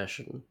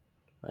confession,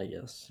 I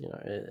guess.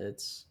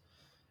 It's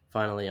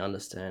finally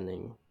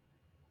understanding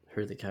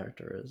who the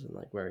character is and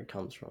like where he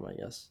comes from, I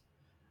guess.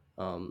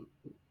 Um,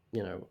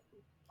 you know,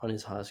 on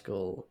his high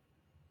school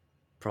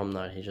prom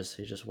night, he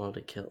just wanted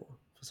to kill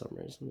for some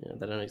reason.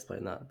 They don't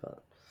explain that,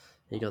 but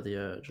he got the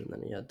urge, and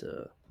then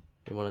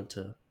he wanted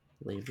to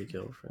leave the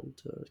girlfriend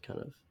to kind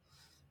of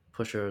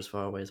push her as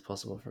far away as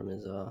possible from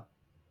his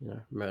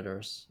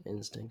murderous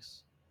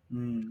instincts.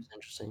 Mm. It's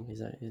interesting.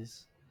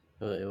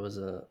 It was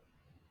a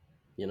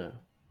you know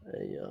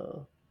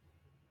a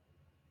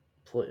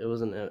it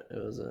was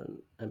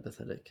an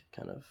empathetic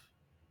kind of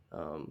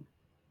um,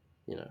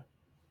 you know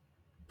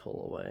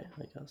pull away,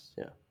 I guess.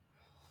 Yeah.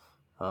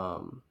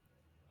 Um,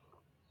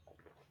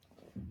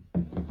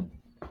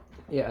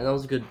 yeah, and that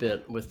was a good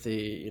bit with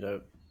the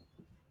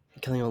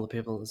killing all the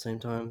people at the same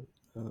time.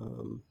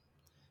 Um,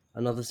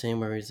 Another scene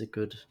where he's a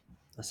good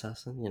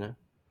assassin.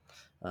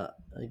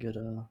 A good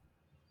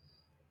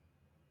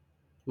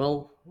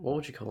well, what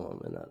would you call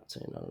him in that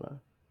scene? I don't know.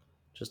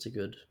 Just a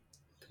good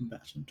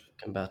Combatant.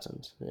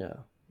 combatant. Yeah.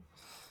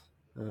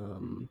 Mm.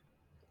 Um,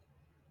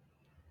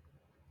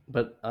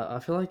 but I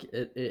feel like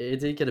it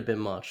did get a bit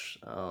much.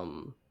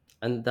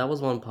 And that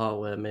was one part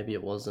where maybe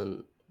it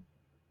wasn't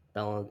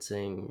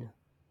balancing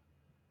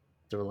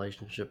the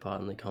relationship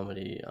part and the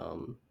comedy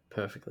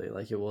perfectly.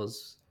 Like it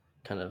was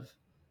kind of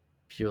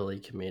purely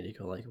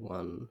comedic or like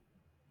one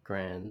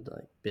grand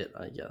like bit,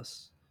 I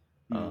guess,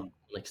 Mm. an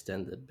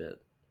extended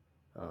bit.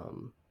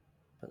 Um,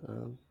 but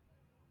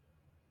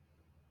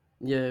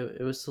yeah,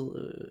 it was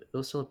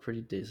still a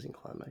pretty decent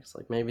climax.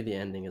 Like maybe the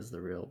ending is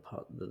the real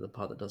part, the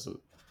part that doesn't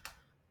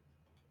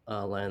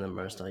land the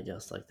most, I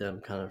guess. Like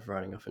them kind of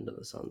riding off into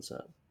the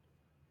sunset.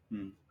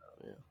 Mm.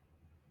 Yeah.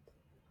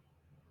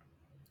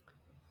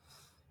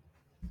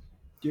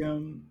 Do you,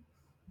 um,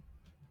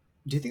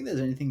 do you think there's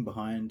anything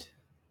behind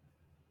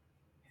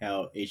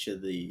how each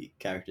of the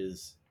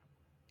characters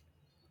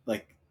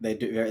like they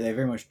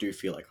very much do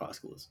feel like high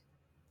schoolers?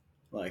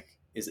 Like,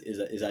 is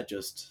that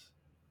just?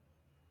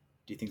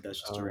 Do you think that's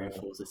just to Uh,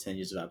 reinforce the 10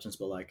 years of absence?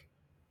 But like,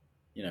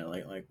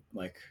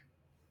 like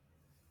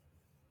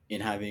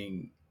in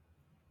having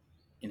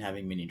in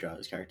having Minnie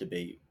Driver's character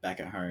be back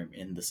at home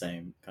in the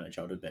same kind of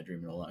childhood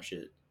bedroom and all that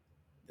shit.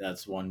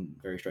 That's one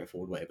very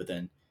straightforward way. But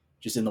then,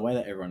 just in the way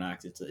that everyone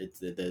acts,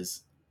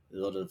 there's a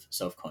lot of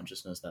self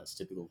consciousness that's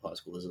typical of high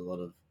school. There's a lot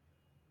of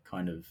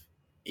kind of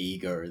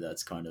ego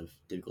that's kind of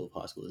typical of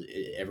high school.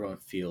 Everyone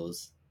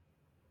feels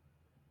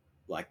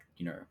like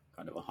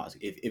kind of a high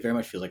school. It very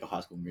much feels like a high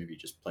school movie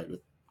just played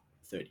with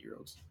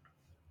 30-year-olds.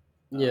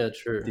 Yeah, Do you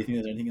true. think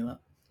there's anything in that?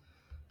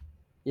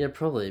 Yeah,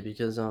 probably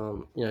because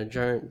Joan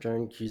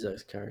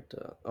Cusack's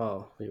character.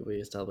 Oh, we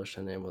established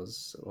her name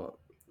was what,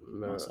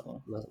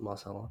 Marcella.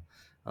 Marcella.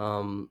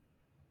 Um,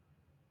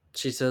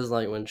 she says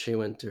like when she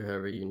went to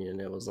her reunion,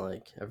 it was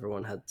like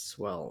everyone had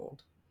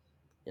swelled,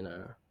 you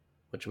know,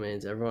 which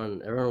means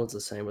everyone was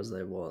the same as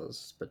they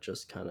was, but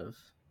just kind of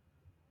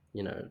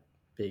you know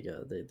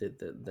bigger.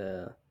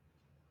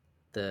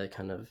 Their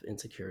kind of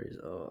insecurities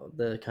or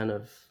their kind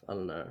of I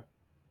don't know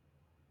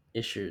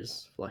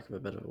issues, for lack of a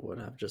better word,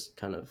 have just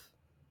kind of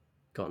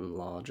gotten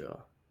larger.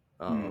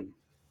 Um, Mm.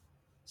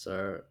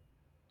 so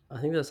I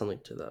think there's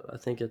something to that. I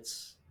think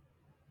it's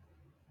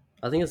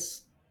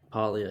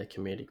partly a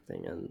comedic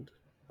thing, and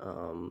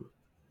um,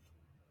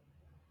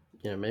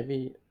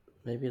 maybe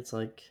it's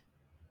like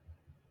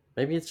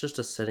maybe it's just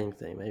a setting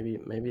thing.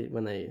 Maybe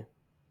when they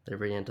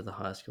re-enter the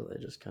high school,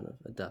 they just kind of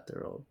adapt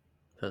their old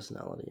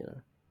personality, you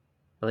know.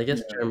 But I guess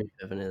Yeah. Jeremy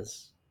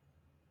Piven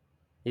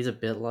he's a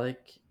bit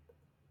like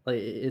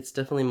it's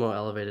definitely more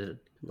elevated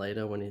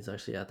later when he's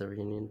actually at the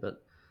reunion,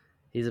 but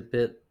he's a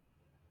bit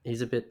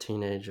he's a bit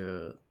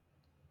teenager,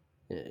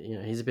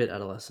 he's a bit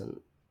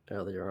adolescent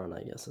earlier on,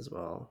 I guess, as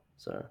well.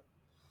 So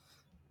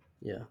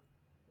yeah,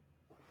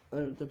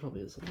 there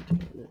probably is something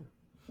to it.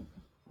 Yeah.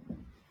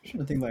 I'm trying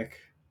to think like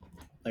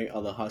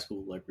other high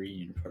school like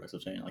reunion products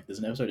I've seen. Like there's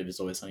an episode of It's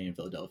Always Sunny in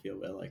Philadelphia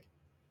where like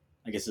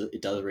I guess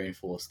it does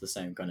reinforce the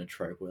same kind of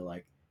trope where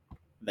like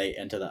they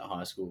enter that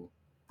high school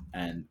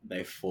and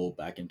they fall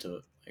back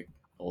into like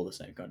all the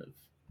same kind of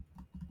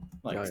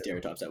Oh, like yeah.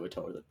 stereotypes that were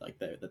told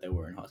that they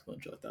were in high school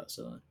and shit like that.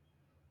 So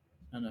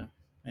I don't know.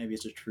 Maybe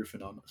it's a true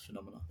phenomena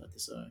that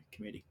this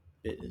comedic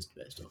bit is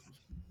based off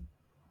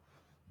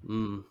of.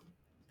 Mm.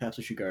 Perhaps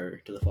we should go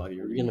to the 5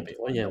 year What are you gonna reunion be? to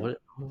Well, find yeah. out.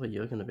 What are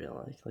you gonna be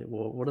like? Like,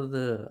 what are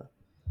the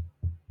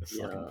The fucking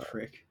yeah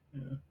prick.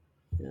 Yeah.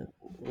 yeah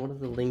what are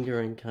the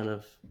lingering kind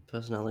of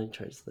personality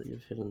traits that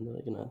you've hidden that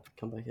are gonna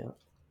come back out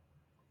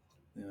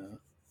Yeah.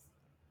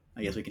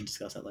 I guess we can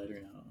discuss that later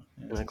in our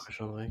in that answers.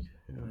 question of the week?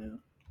 Yeah. Yeah.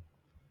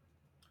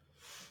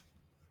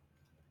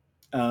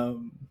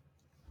 Um,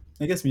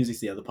 I guess music's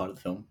the other part of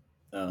the film.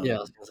 Yeah, I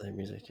was Um, gonna say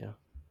music. Yeah.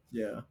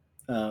 yeah.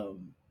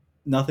 Um,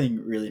 Nothing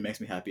really makes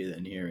me happier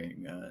than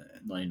hearing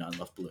 99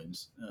 Love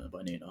Balloons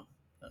by Nina.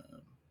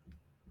 Um,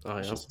 Oh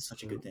it's yeah. just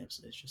such a Yeah. good dance.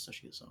 It's just such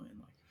a good song, and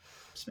like,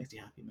 it just makes me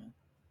happy, man.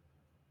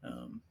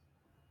 Um,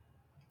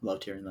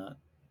 Loved hearing that,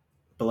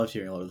 but loved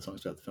hearing a lot of the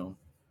songs throughout the film.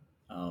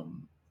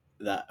 Um,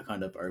 that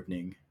kind of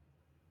opening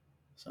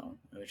song,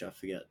 which I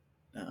forget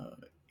uh,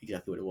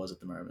 exactly what it was at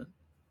the moment,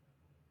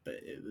 but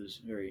it was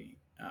very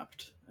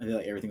apt. I feel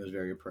like everything was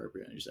very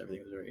appropriate, and just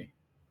everything was very,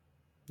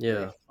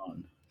 very Yeah.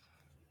 fun.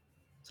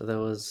 So there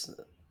was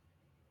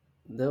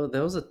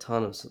a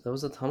ton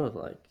of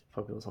like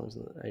popular songs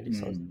in the '80s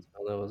songs. Mm,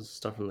 There was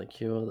stuff from The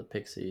Cure, The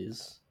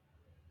Pixies.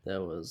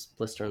 There was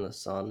Blister in the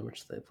Sun,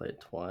 which they played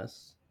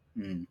twice,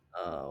 mm,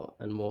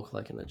 and Walk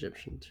Like an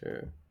Egyptian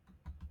too.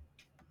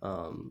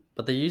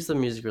 But they use the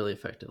music really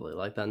effectively.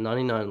 Like that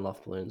 99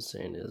 Love Balloon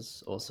scene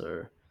is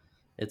also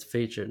it's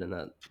featured in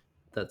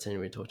that scene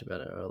we talked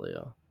about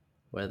earlier,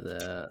 where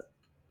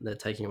they're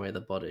taking away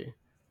the body,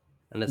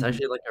 and it's mm.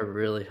 actually like a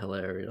really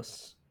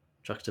hilarious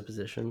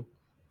juxtaposition,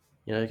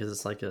 because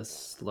it's like a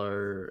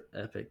slow,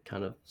 epic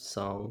kind of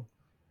song,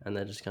 and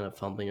they're just kind of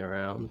fumbling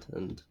around,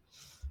 and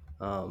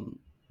um,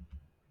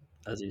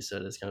 as you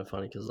said, it's kind of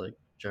funny because like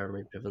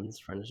Jeremy Piven's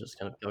friend is just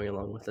kind of going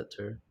along with it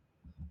too.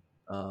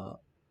 Uh,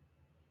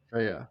 so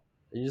yeah,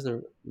 they use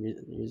the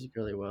music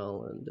really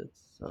well, and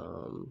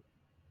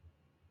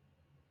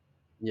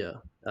yeah,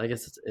 I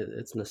guess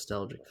it's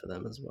nostalgic for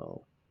them as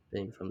well,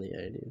 being from the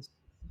 '80s.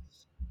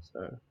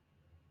 So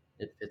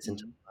it fits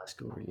into Mm. the high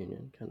school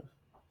reunion kind of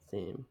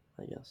theme,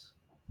 I guess.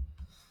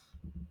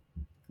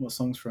 What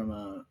songs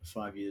from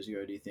 5 years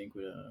ago do you think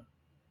would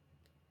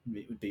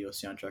be your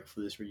soundtrack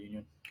for this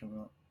reunion coming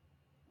up?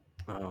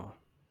 Oh,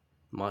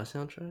 my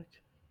soundtrack?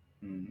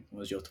 What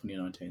was your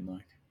 2019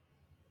 like?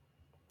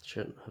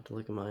 Shit, I have to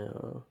look at my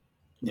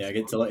Yeah,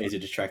 it's a lot easier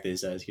to track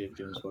these days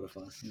given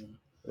Spotify. Yeah.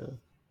 yeah.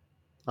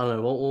 I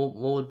don't know.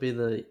 What would be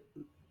the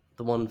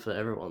one for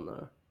everyone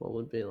though? What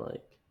would be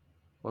like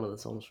one of the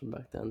songs from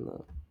back then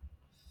that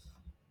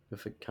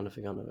we kind of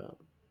forgotten about?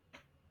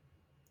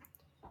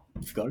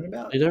 Forgotten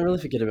about? You don't really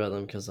forget about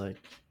them because like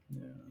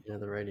Yeah.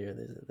 the radio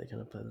they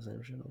kind of play the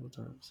same shit all the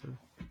time. So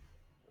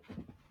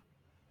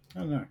I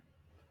don't know.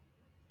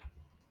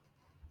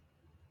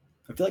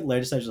 I feel like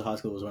later stages of high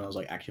school was when I was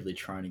like actively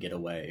trying to get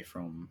away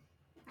from.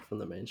 from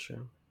the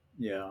mainstream.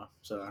 Yeah.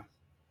 So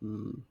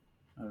Mm.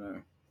 I don't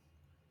know.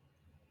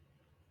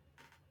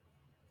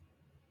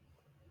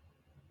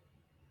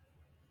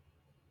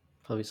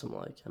 Probably some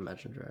like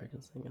Imagine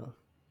Dragons thing or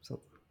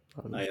something.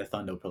 I don't know.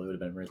 Thunder probably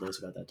would have been released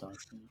about that time.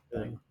 Yeah,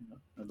 Yeah. bang. Yeah,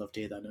 I'd love to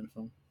hear that in a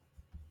film.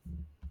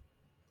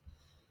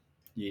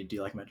 Do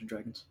you like Imagine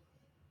Dragons?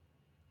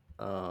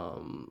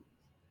 Um,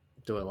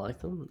 do I like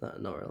them? No,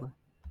 not really.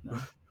 No.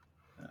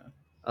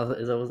 Uh,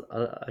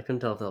 I couldn't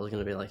tell if that was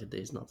going to be like a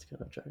D's nuts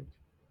kind of joke.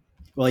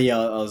 well, yeah,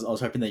 I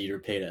was hoping that you'd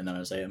repeat it and then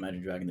I'd say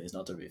Imagine Dragon is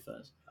not to be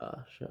first.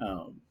 Ah, shit.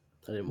 Um,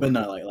 I didn't but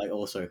watch no, it. like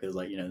also because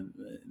like they're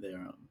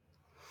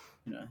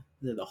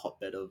they're the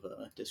hotbed of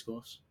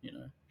discourse.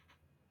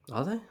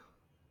 Are they?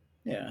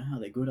 Yeah, are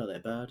they good? Are they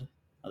bad?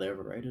 Are they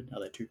overrated?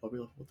 Are they too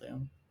popular for what they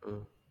are?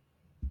 Mm.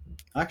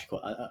 I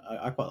actually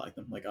I quite like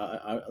them. Like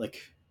I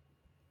like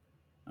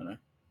I don't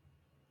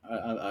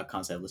know. I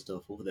can't say I've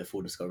listened to their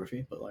full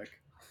discography, but like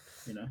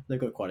they've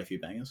got quite a few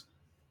bangers.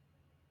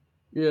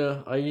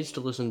 Yeah, I used to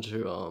listen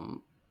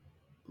to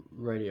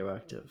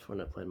Radioactive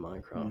when I played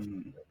Minecraft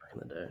Mm. back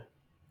in the day.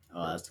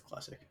 Oh, Yeah, that's the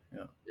classic.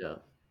 Yeah. yeah.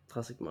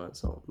 Classic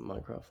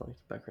Minecraft like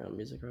background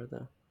music right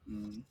there.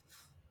 Mm.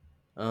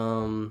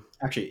 Um,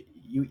 Actually,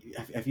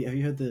 have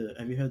you heard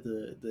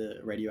the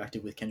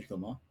Radioactive with Kendrick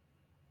Lamar?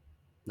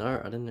 no,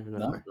 I didn't even know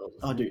No. that was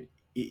a Oh, thing.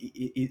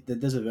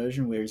 dude, there's a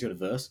version where he's got a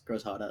verse.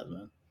 Goes hard out,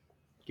 man.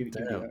 Give it a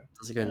Damn, go.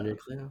 does it go Yeah.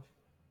 nuclear?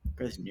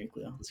 Goes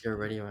nuclear. Does it go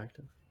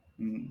radioactive?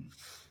 Mm.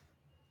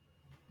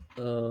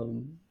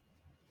 Um,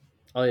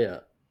 oh yeah.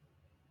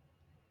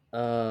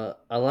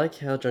 I like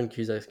how John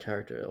Cusack's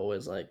character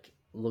always like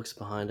looks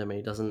behind him. And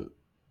he doesn't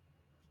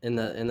in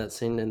that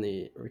scene in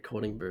the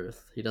recording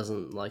booth. He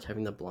doesn't like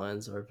having the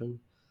blinds open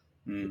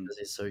Mm. because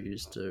he's so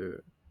used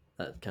to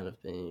that kind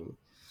of being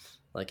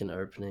like an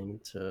opening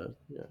to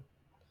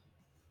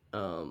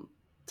um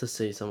to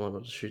see someone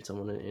or to shoot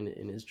someone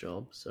in his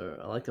job. So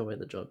I like the way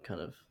the job kind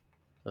of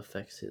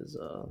affects his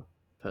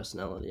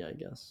personality, I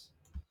guess.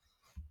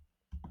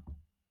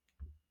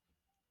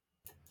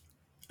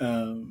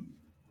 Um.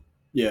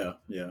 Yeah.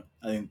 Yeah.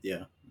 I think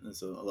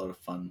there's a lot of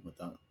fun with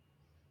that.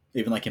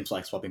 Even like him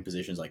like swapping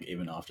positions, like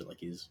even after like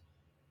he's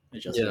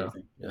adjusted Yeah,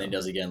 everything, and then yeah, he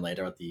does it again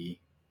later at the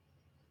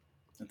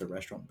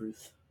restaurant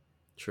booth.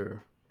 true,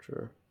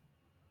 true.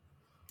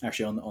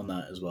 Actually, on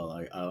that as well,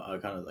 I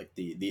kind of like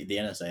the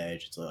NSA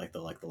agents are like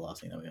the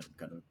last thing that we have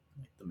kind of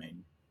like the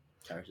main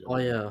characters that Oh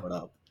we yeah, brought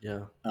up.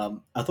 yeah,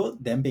 I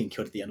thought them being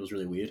killed at the end was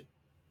really weird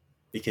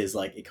because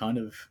like it kind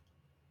of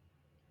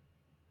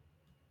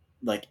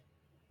like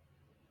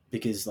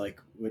because like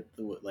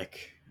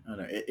I don't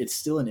know, it's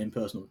still an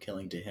impersonal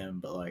killing to him,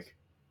 but like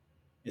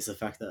it's the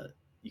fact that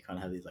you kind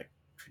of have these like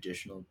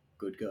traditional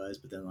good guys,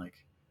 but then like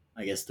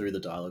I guess through the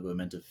dialogue we're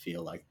meant to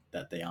feel like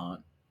that they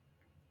aren't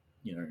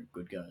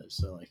good guys.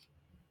 So like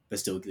they're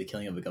still the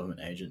killing of a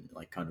government agent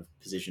like kind of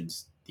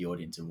positions the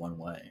audience in one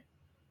way.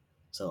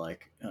 So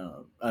like I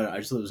don't know, I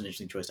just thought it was an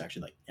interesting choice to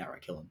actually like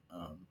outright kill him,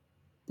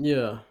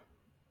 yeah.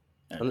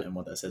 And and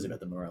what that says about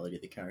the morality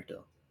of the character,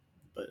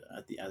 but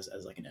at the as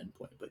like an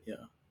endpoint. But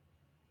yeah,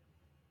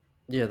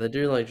 yeah, they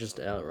do like just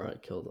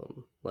outright kill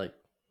them. Like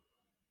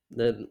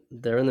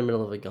they're in the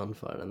middle of a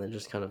gunfight and they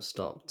just kind of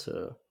stop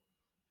to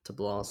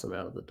blast them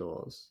out of the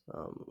doors,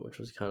 which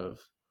was kind of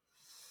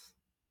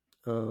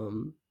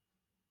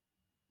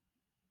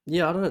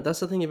yeah. I don't know. That's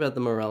the thing about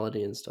the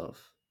morality and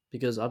stuff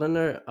because I don't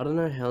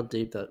know how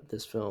deep that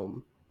this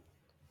film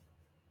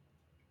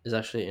is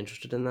actually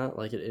interested in that.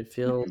 Like it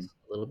feels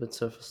mm-hmm. a little bit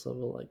surface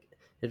level. Like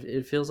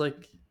it feels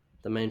like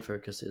the main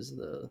focus is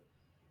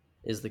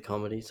the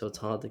comedy, so it's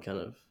hard to kind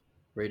of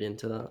read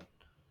into that.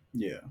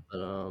 Yeah,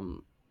 But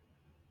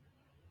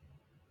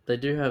they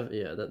do have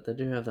that they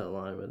do have that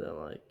line where they're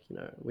like,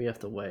 we have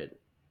to wait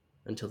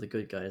until the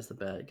good guy is the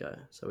bad guy,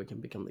 so we can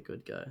become the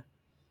good guy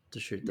to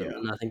shoot them. yeah,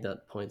 And I think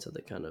that points at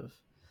the kind of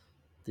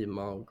the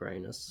moral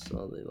grayness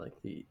or the like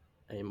the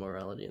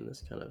amorality in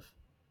this kind of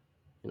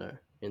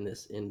in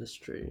this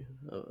industry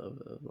of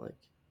like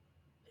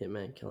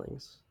hitman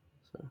killings.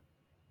 So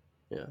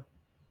yeah,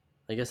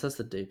 I guess that's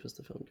the deepest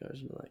the film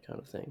goes into that kind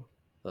of thing.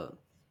 But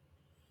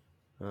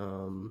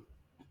um,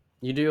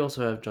 you do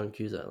also have John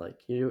Cusack, like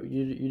you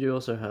do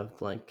also have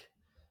Blank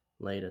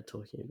later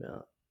talking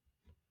about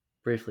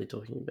briefly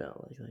talking about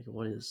like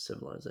what is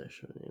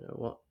civilization,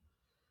 what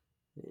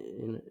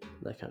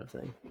that kind of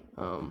thing.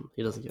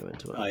 He doesn't go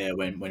into it. oh yeah.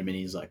 When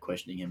Minnie's like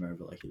questioning him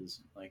over like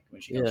his like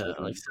when she comes to Yeah, look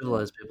at like him, yeah,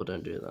 civilized people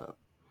don't do that.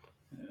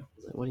 yeah.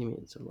 He's like, what do you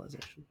mean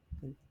civilization?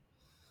 Like,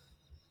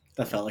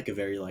 That felt like a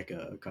very like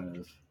a kind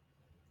of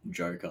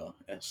Joker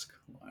esque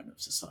line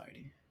of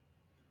society.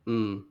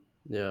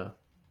 yeah,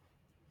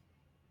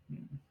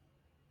 Mm.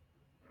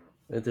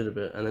 it did a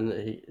bit, and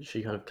then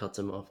she kind of cuts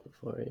him off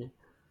before he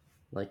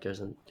like goes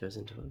into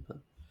it. But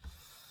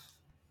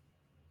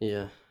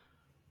yeah,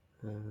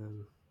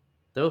 um,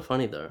 they were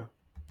funny though.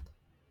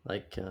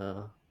 Like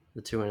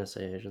the two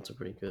NSA agents are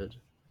pretty good.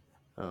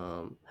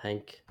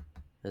 Hank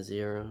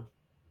Azira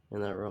in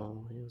that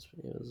role, he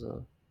was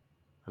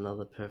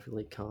another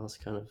perfectly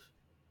cast kind of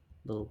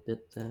little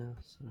bit there.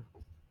 So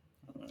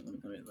Let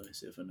me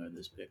see if I know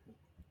this people.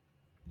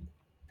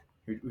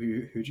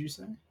 Who'd you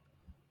say?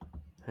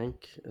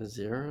 Hank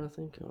Azira, I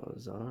think, or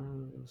Zara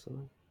or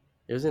something.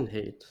 It was in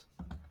Heat.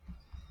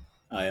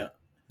 I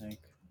think.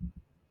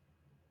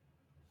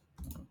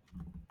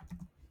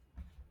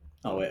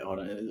 Oh Oh, wait, hold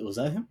on. Was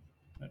that him?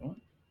 Wait, what?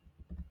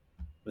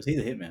 Was he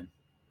the hitman?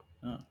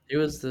 Oh, he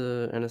was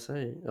the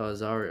NSA. Oh,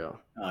 Zaria.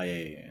 oh yeah,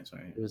 yeah, yeah.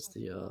 Sorry. He was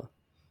the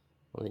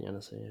one of the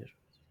NSA agents.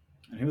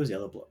 And who was the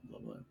other bloke?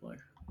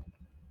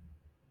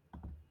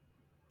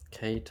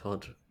 K.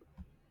 Todd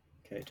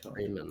Okay, Todd.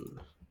 Freeman.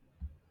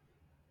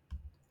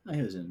 Oh,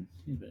 he was in.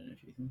 He's been in a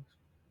few things.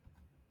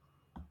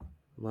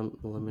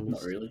 Lemony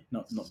Not really.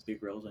 Not Snicket's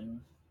big roles anyway.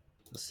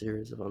 a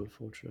series of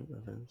unfortunate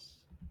events.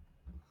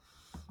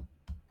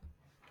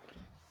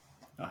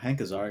 Oh, Hank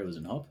Azaria was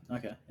in Hob.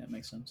 Okay, that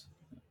makes sense.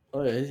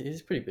 Oh yeah,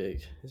 he's pretty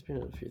big. He's been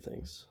in a few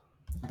things.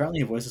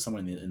 Apparently, he voices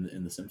someone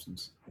in the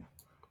Simpsons.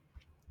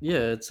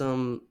 Yeah, it's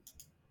Apu,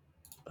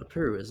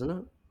 isn't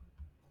it?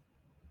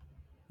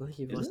 I think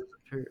he Is voiced it?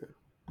 Apu.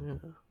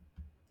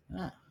 Yeah.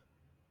 Ah,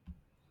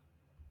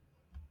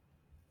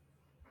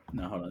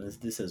 no, hold on.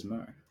 This says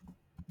Mo.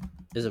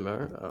 Is it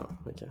Mara?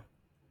 Oh, okay.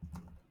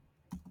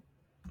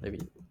 Maybe.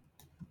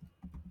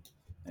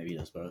 Maybe he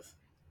does both.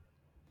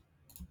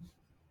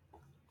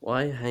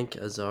 Why Hank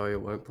Azaria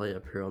won't play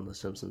Apu on The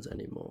Simpsons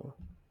anymore?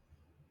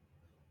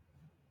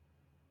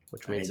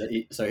 Which Okay, means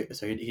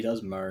he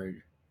does Mo,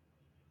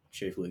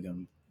 Chief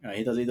Wiggum.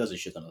 He does a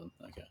shit ton of them.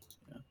 Okay,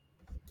 yeah.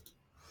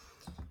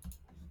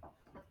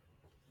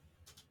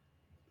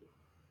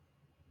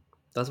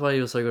 that's why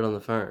he was so good on the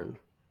phone.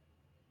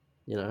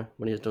 You know,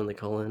 when he was doing the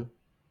call in,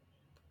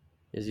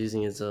 he was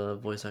using his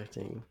voice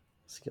acting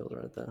skills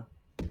right there.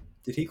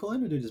 Did he call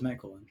in or did his mate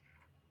call in?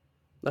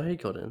 No, he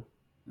called in.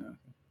 No.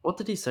 What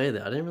did he say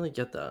there? I didn't really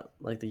get that.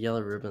 Like the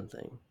yellow ribbon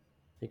thing.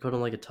 He called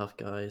him like a tough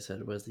guy. He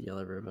said, "Where's the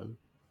yellow ribbon?"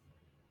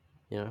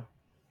 You know.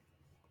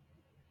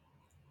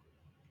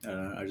 I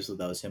don't know. I just thought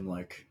that was him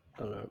like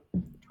I don't know.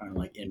 trying to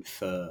like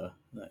infer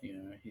that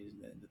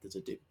that there's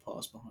a deep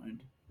past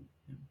behind him.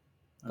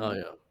 I don't Oh know.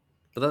 yeah,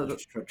 but Like,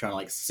 just trying to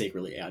like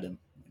secretly add him,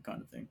 that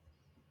kind of thing.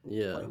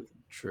 yeah, Play with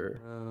him.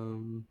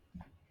 true.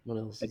 What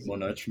else Any is more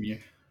there? notes from you?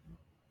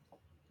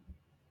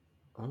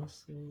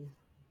 Honestly,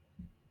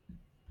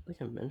 I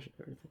think I mentioned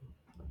everything.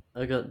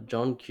 I got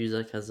John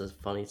Cusack has this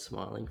funny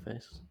smiling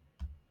face.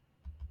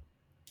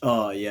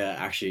 Oh yeah,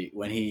 actually,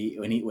 when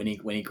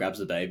he grabs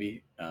the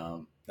baby,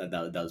 that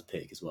was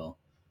peak as well.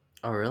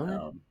 Oh really?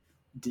 Um,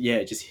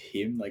 yeah, just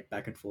him like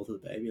back and forth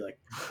with the baby. Like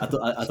I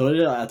thought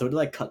it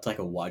like cut to like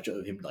a wide shot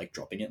of him like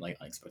dropping it like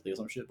unexpectedly or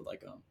some shit. But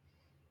like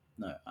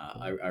no,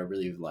 I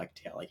really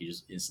liked how like he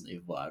just instantly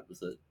vibed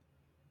with it.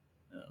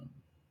 Um,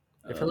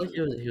 I that felt was like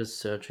really cool. he was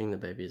searching the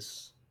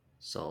baby's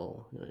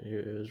soul. You know,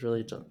 he was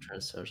really trying to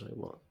search like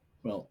what?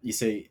 Well, you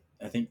see,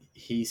 I think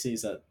he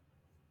sees that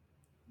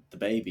the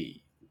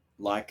baby,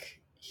 like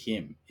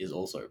him, is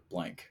also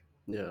blank.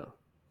 Yeah,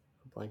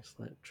 a blank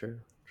slate. True,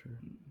 true.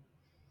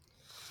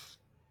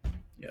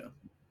 Yeah.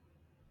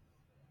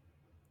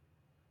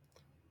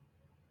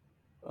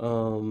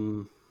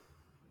 Um,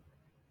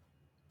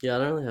 yeah, I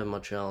don't really have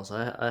much else.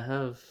 I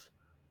have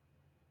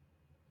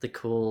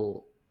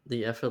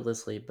the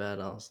effortlessly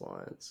badass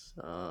lines.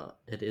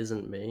 It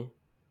isn't me,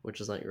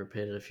 which is like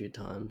repeated a few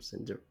times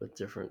with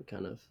different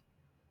kind of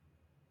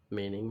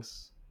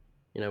meanings.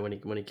 You know,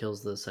 when he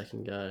kills the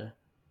second guy,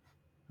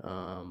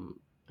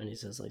 and he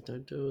says like,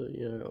 "Don't do it."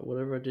 You know,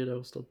 whatever I did, I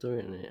will stop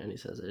doing it. And he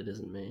says, "It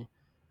isn't me,"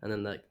 and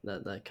then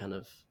that kind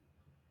of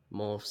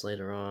morphs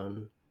later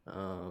on,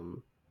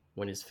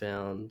 when he's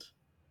found.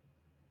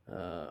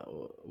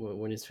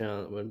 When he's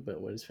found when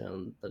he's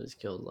found that he's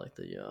killed like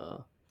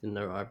the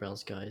no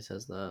eyebrows guy, he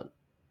says that,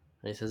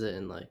 and he says it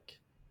in like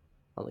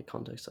other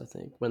contexts. I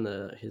think when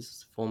the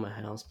his former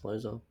house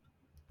blows up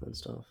and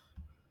stuff.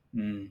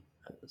 Mm.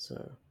 So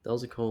that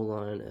was a cool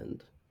line,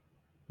 and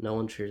no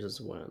one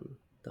chooses when.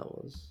 That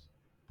was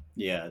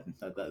Yeah,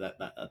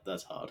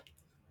 that's hard.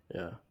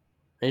 yeah, and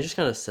he just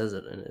kind of says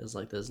it, and it's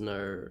like there's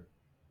no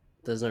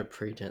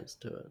pretense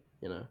to it.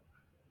 You know,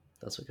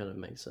 that's what kind of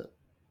makes it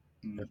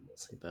Mm.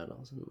 effortlessly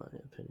badass, in my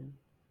opinion.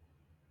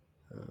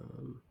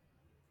 Um,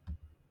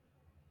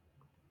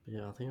 but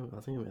yeah, I think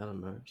I'm out of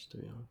notes, to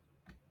be honest.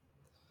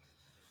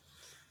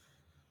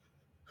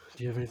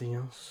 Do you have anything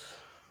else?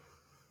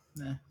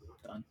 Nah,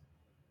 done.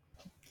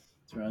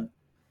 That's right.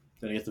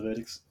 Did I get the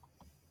verdicts?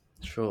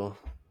 Sure.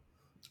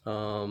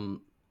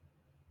 Um,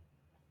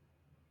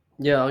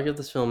 yeah, I'll give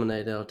this film an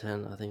 8 out of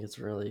 10. I think it's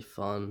really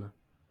fun.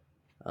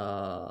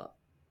 Uh,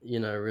 you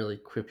know, really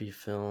quippy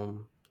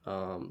film.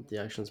 The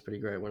action's pretty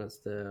great when it's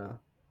there.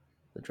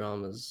 The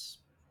drama's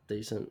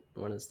decent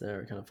when it's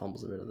there. It kind of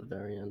fumbles a bit at the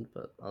very end,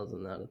 but other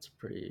than that, it's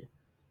pretty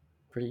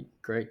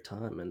great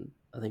time. And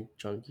I think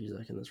John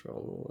Cusack in this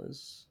role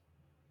is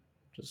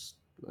just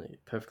like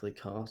perfectly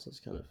cast. It's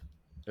kind of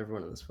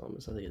everyone in this film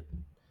is. I think it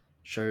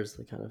shows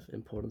the kind of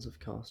importance of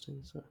casting.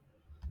 So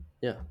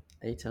yeah,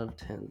 8 out of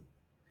 10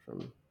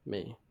 from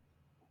me.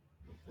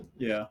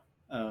 Yeah.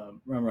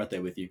 I'm right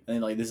there with you.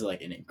 And like this is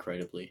like an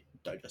incredibly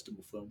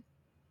digestible film.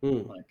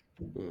 Mm. Like,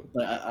 Mm.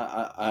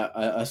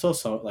 I saw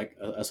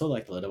I saw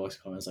like the letterbox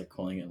comments like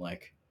calling it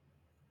like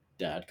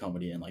dad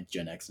comedy and like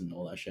Gen X and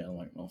all that shit. I'm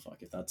like, well,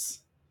 fuck, if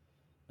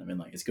I mean,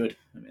 like it's good.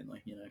 I mean,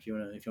 like if you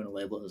wanna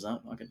label it as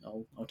that,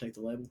 I'll take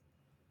the label.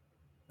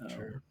 Um,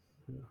 Sure.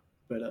 Yeah.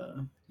 but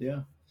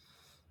yeah,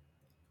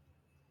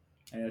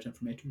 8 out of 10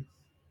 for me too.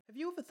 Have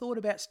you ever thought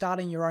about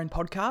starting your own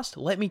podcast?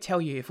 Let me tell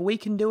you, if we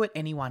can do it,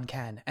 anyone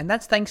can. And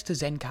that's thanks to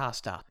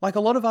Zencaster. Like a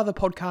lot of other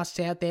podcasts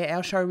out there,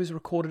 our show is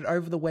recorded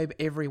over the web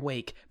every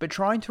week. But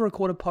trying to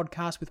record a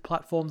podcast with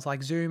platforms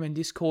like Zoom and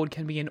Discord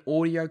can be an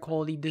audio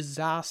quality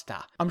disaster.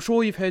 I'm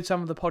sure you've heard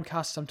some of the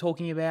podcasts I'm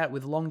talking about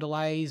with long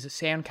delays,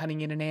 sound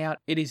cutting in and out.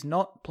 It is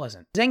not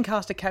pleasant.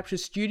 Zencaster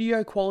captures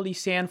studio quality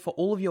sound for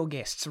all of your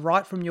guests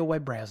right from your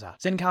web browser.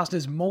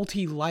 Zencaster's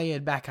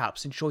multi-layered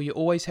backups ensure you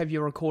always have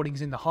your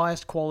recordings in the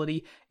highest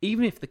quality,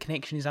 even if the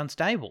connection is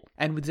unstable.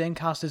 And with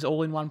Zencaster's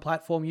all-in-one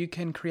platform, you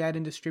can create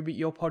and distribute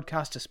your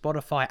podcast to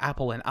Spotify,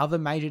 Apple, and other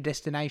major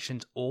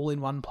destinations all in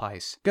one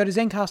place. Go to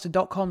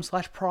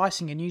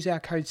Zencaster.com/pricing and use our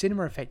code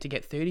CinemaEffect to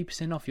get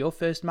 30% off your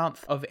first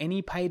month of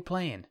any paid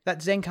plan.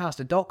 That's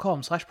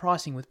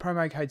Zencaster.com/pricing with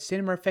promo code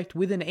CinemaEffect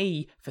with an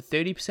E for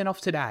 30% off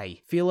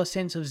today. Feel a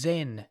sense of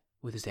Zen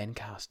with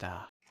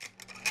Zencaster.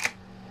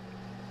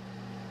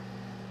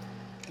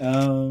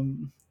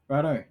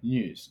 Righto,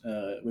 news.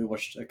 We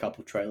watched a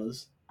couple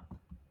trailers.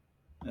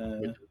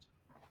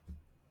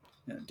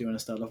 Yeah, do you want to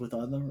start off with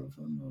either of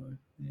them? Or,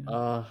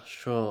 yeah.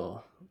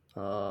 Sure.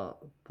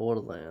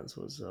 Borderlands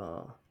was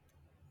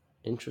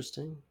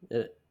interesting.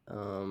 I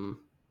don't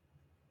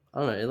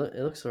know. It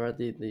looks alright.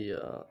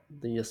 The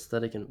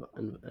aesthetic and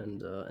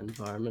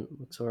environment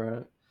looks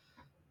alright.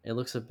 It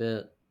looks a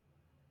bit.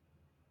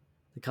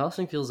 The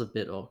casting feels a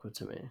bit awkward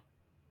to me.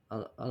 I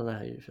don't know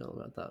how you feel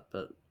about that,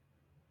 but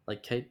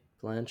like Kate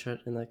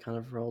Blanchett in that kind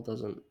of role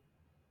doesn't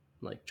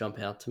like jump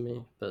out to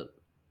me. But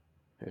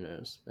who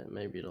knows?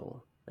 Maybe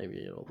it'll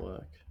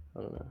work. I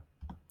don't know.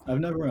 I've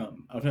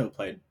never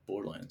played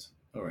Borderlands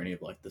or any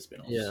of like the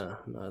spin-offs. Yeah,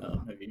 neither.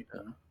 Have you?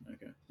 Yeah.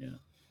 Okay, yeah.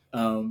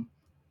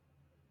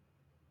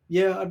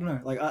 Yeah, I don't know.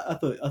 Like I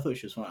thought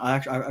she was fun. I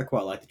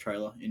quite like the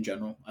trailer in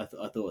general. I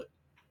thought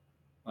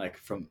like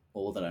from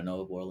all that I know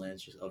of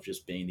Borderlands,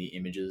 just being the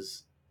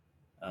images,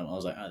 I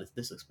was like,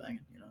 this looks banging.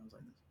 I was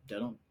like,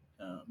 dead on.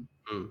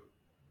 Mm.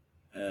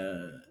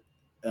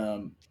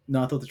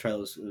 No, I thought the trailer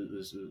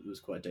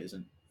was quite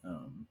decent.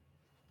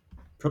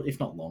 Probably if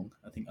not long.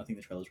 I think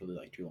the trailer's really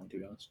like too long to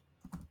be honest.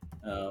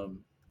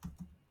 Um,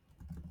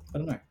 I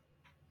don't know.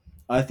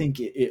 I think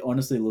it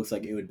honestly looks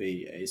like it would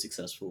be a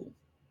successful,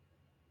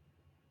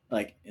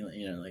 like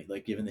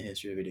like given the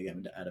history of video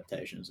game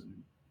adaptations,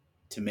 and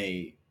to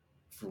me,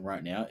 from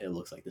right now, it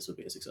looks like this would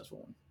be a successful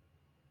one.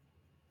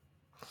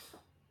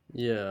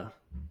 Yeah,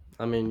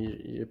 I mean,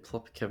 you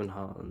plop Kevin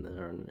Hart in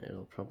there, and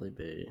it'll probably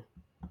be,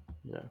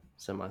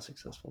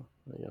 semi-successful,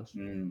 I guess.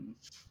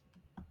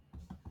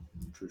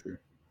 True.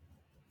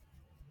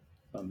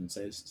 And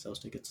sales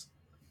tickets.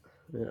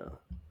 Yeah.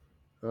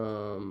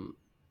 Um,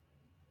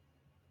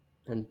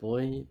 and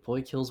Boy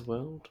Kills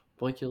World.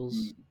 Boy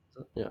Kills.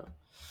 Yeah.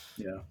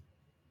 Yeah.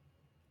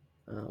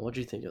 What do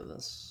you think of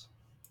this?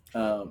 I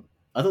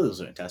thought this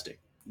was fantastic.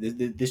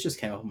 This just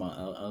came up on my.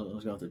 I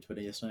was going through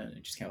Twitter yesterday, and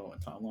it just came up on my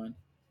timeline,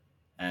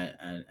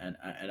 and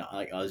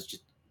I was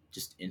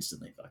just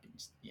instantly fucking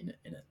in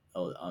it.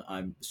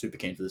 I'm super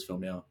keen for this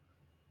film now.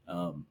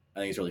 I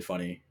think it's really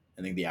funny.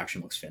 I think the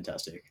action looks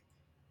fantastic.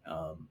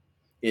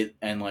 It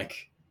and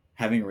like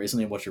having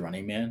recently watched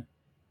Running Man,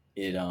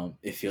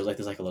 it feels like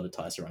there's like a lot of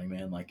ties to Running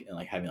Man, like and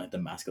like having like the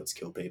mascots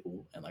kill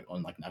people and like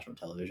on like national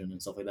television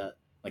and stuff like that.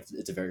 Like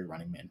it's a very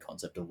Running Man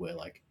concept of where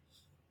like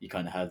you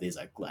kind of have these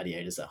like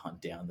gladiators that hunt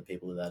down the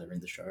people that are in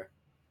the show.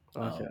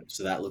 Okay.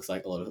 So that looks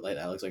like a lot of like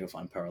that looks like a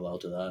fun parallel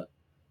to that.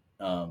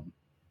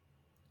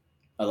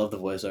 I love the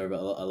voiceover.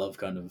 I love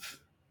kind of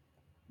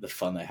the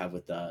fun they have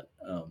with that.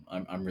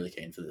 I'm really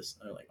keen for this.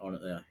 I like on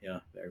it. Yeah,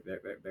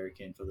 very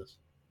keen for this.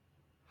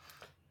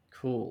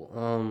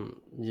 Cool.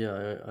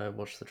 Yeah, I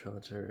watched the trailer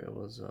too. It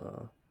was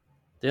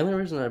the only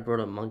reason I brought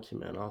up Monkey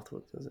Man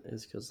afterwards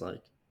is because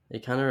like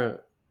it kind of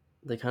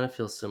they kind of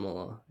feel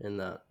similar in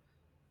that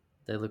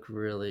they look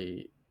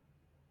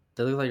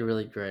like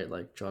really great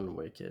like John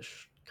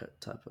Wickish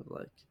type of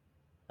like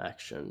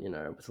action,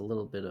 with a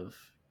little bit of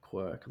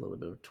quirk, a little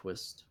bit of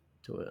twist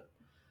to it,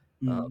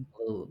 Mm.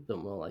 a little bit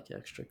more like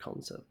extra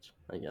concept,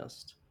 I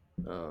guess.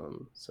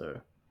 So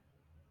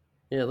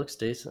yeah, it looks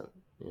decent.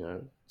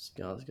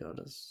 Skarsgård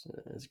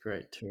is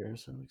great too,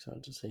 so I'm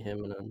excited to see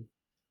him in an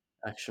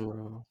action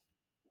role.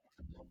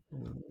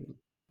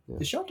 Yeah.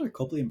 Is Sharlto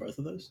Copley in both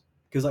of those?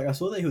 Because like I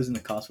saw that he was in the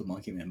cast for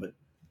Monkey Man, but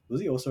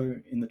was he also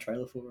in the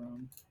trailer for?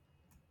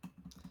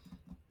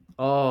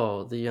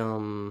 Oh,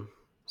 the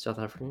South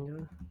African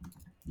guy.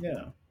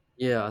 Yeah,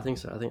 Yeah, I think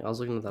so. I think I was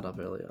looking that up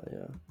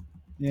earlier.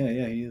 Yeah.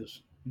 yeah, he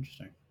is.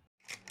 Interesting.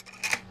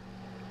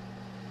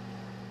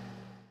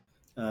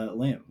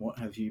 Liam, what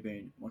have you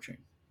been watching?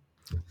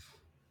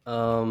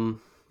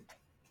 Um,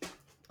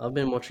 I've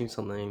been watching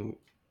something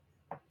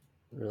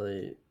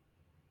really,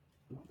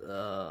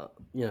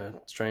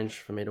 strange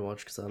for me to watch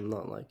because I'm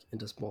not like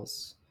into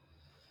sports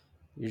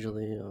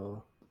usually,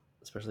 or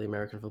especially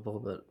American football.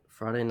 But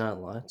Friday Night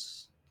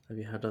Lights. Have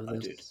you heard of Oh,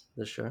 dude,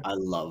 this show? I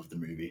love the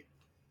movie.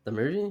 The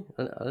movie?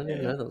 I didn't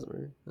even Yeah, know that was a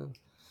movie. Yeah.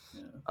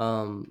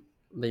 yeah.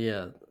 But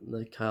yeah,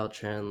 the Kyle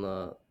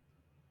Chandler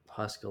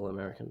high school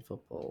American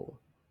football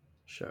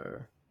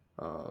show.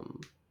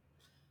 Um,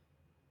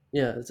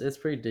 yeah, it's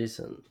pretty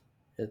decent.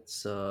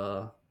 It's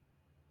this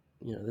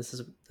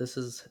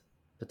is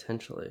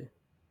potentially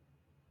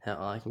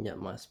how I can get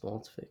my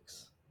sports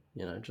fix.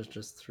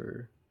 Just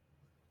through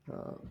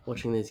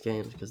watching these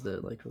games because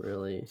they're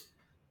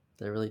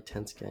really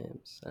tense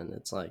games, and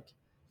it's like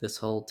this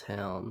whole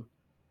town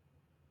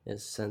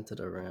is centered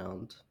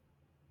around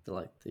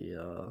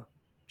the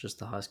just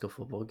the high school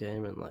football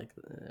game, and like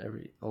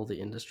every all the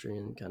industry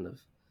and kind of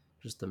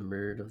just the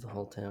mood of the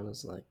whole town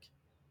is like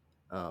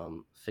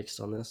fixed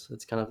on this.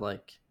 It's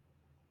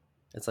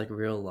like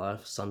real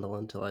life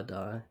Sunderland till I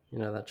die. You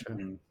know that show?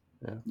 Mm,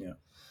 Yeah. yeah.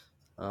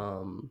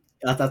 Um.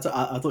 That's what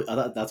I thought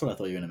you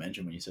were gonna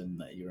mention when you said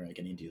that you were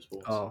getting into your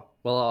sports. Oh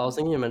well, I was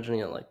thinking of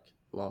mentioning it like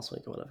last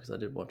week or whatever because I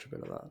did watch a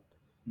bit of that.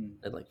 Mm.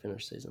 It like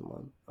finished season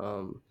one.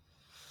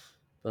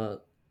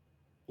 But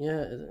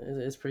yeah,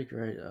 it's pretty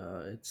great.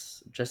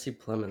 It's Jesse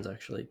Plemons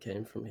actually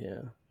came from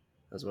here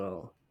as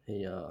well.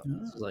 This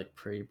was Ah. like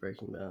pre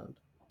Breaking Bad.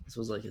 This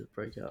was like his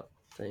breakout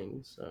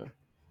thing. So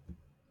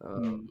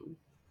Mm. um,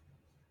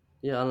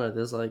 yeah, I don't know.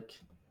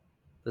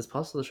 There's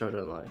parts of the show I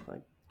don't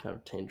like kind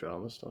of teen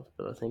drama stuff.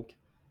 But I think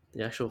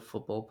the actual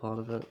football part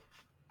of it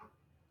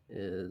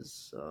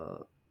is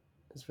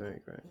is very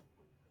great.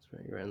 It's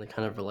very great, and the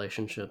kind of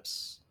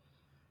relationships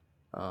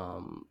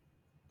um,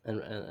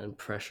 and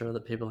pressure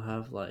that people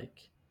have.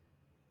 Like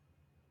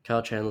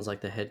Kyle Chandler's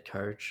like the head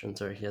coach, and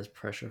so he has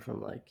pressure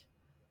from like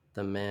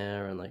the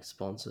mayor and like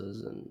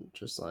sponsors and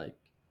just like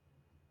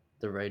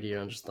the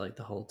radio and just like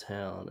the whole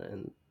town.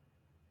 And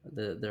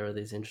there are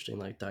these interesting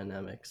like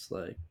dynamics.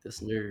 Like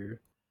this new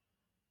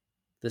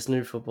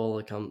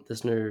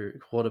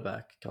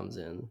quarterback comes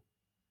in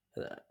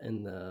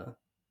the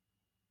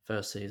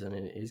first season,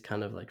 and he's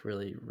kind of like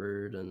really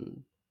rude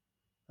and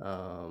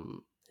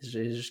he's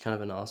just kind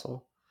of an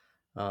asshole.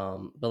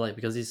 But like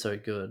because he's so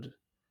good,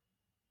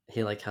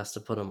 he like has to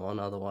put him on,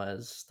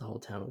 otherwise the whole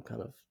town will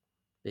kind of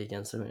be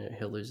against him and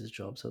he'll lose his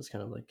job. So it's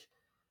kind of like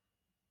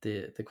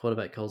the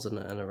quarterback calls it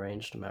an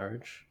arranged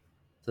marriage.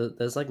 So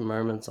there's like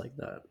moments like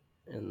that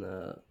in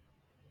the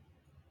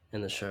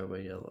show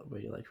where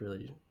you like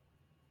really,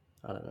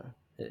 I don't know,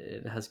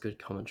 it has good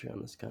commentary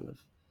on this kind of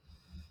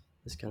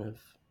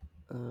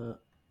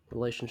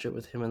relationship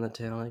with him and the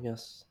town, I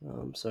guess.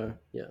 So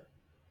yeah,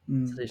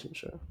 it's a Mm. decent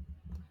show.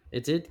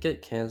 It did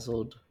get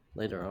cancelled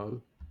later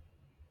on,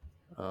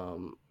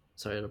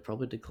 so it'll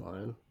probably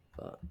decline,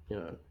 but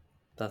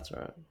that's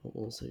alright.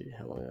 We'll see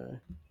how long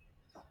it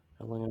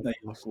Like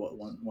lasts. what,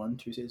 one,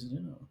 2 seasons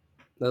in? Or?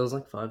 That was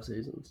like 5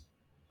 seasons.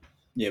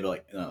 Yeah, but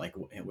like, no, like,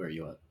 where are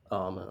you at?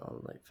 Oh, I'm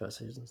on like first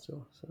season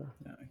still. So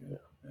Yeah, okay. yeah.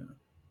 Yeah.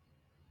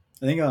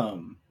 I think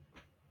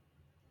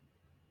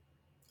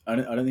I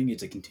don't think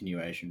it's a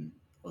continuation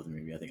of the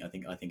movie. I think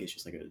it's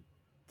just like the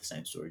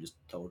same story just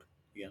told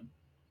again.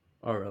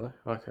 Oh really?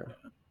 Okay.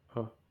 Yeah.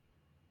 Huh.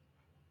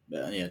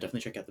 But yeah,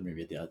 definitely check out the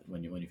movie at the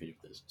when you finish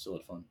with this. It's a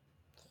lot of fun.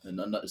 And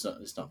it's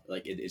not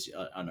like it's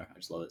I don't know, I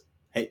just love it.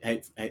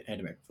 Hate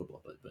American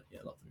football, but yeah,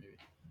 I love the movie.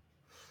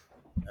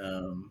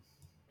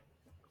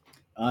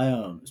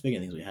 I speaking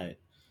of things we hate,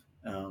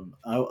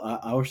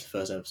 I watched the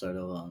first episode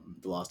of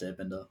the Last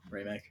Airbender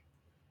remake.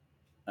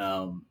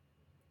 Um,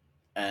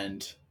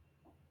 and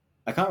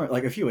I can't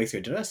like a few weeks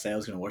ago. Did I say I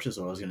was going to watch this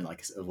or I was going to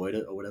like avoid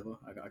it or whatever?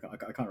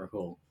 I can't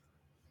recall.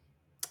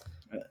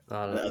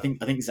 I don't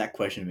I think Zach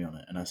questioned me on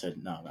it, and I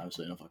said no, I'm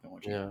absolutely not fucking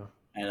watching it. know.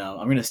 And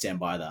I'm going to stand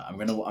by that. I'm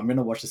going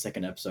to watch the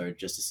second episode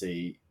just to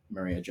see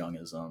Maria Jung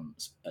as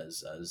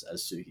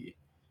Suki.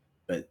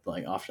 But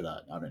like after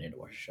that, I don't need to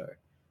watch the show.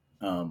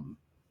 Um,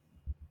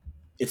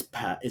 it's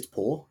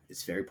poor.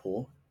 It's very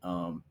poor.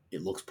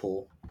 It looks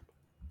poor.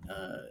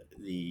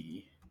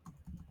 The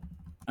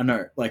I don't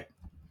know, like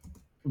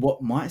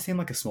what might seem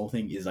like a small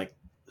thing is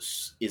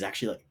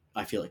actually like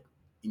I feel like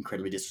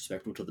incredibly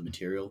disrespectful to the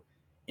material.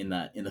 In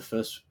that, in the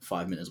first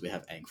 5 minutes, we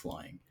have Aang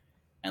flying,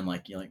 and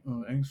like you're like,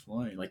 oh, Aang's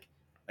flying, like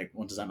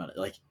what does that matter?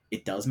 Like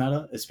it does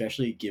matter,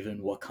 especially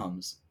given what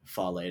comes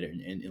far later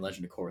in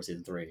Legend of Korra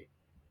season 3.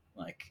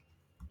 Like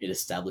it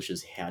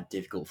establishes how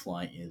difficult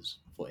flying is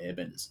for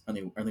airbenders.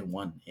 Only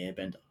one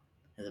airbender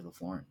has ever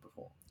flown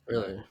before.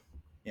 Really?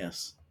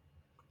 Yes.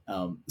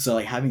 So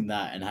like having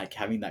that and like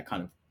having that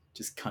kind of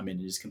just come in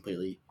and just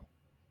completely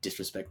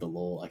disrespect the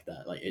law like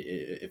that, like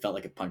it felt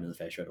like a punch in the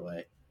face right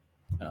away.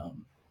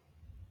 Um,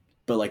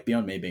 but like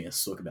beyond me being a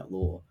sook about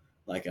law,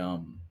 like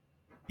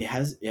it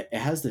has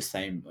the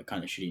same like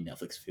kind of shitty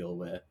Netflix feel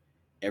where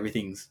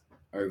everything's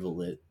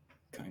overlit,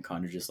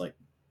 kind of just like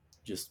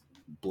just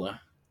blur,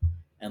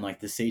 and like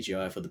the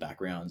CGI for the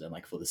backgrounds and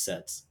like for the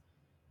sets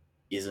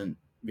isn't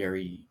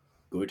very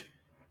good,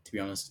 to be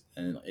honest,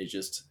 and it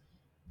just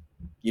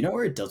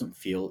where it doesn't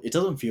feel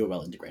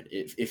well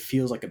integrated. It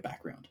feels like a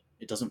background.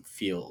 It doesn't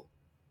feel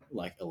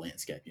like a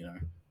landscape,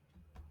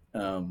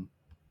 um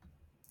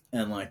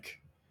and like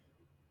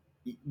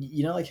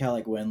like how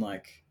like when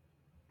like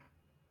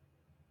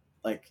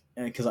like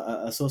because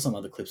I saw some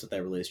other clips that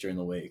they released during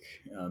the week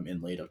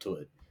in lead up to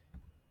it.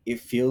 It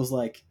feels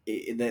like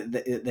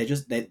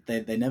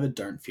they never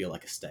don't feel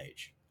like a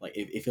stage. Like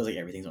it feels like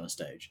everything's on a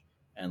stage,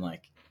 and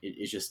like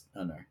it's just I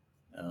don't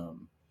know,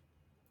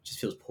 it just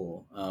feels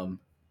poor.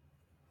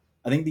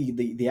 I think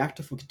the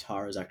actor for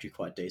Katara is actually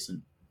quite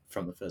decent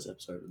from the first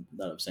episode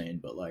that I've seen,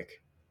 but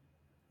like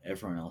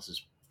everyone else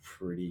is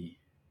pretty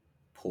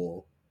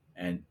poor,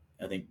 and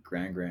I think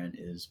Gran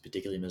is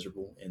particularly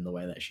miserable in the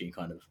way that she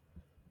kind of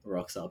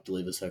rocks up,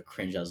 delivers her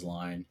cringe as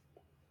line,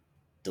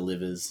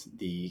 delivers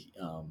the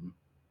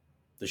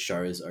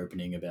show's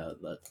opening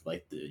about that,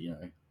 like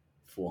the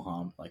four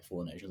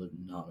nations live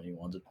in harmony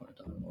once upon a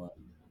time and all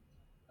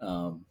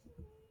that.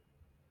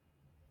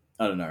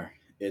 I don't know.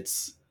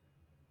 It's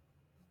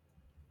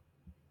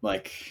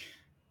like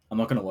I'm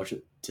not gonna watch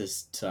it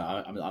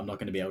I'm not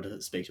gonna be able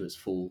to speak to its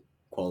full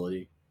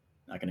quality.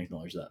 I can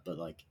acknowledge that, but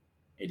like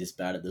it is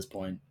bad at this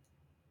point,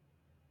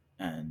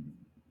 and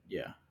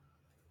yeah,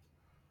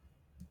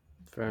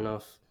 Fair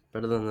enough.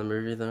 Better than the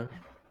movie though.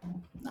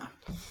 nah,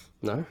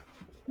 No.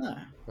 nah,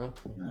 No.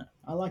 nah.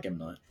 I like M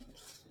Night.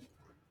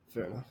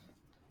 Fair enough.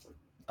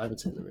 I haven't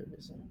seen the movie,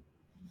 so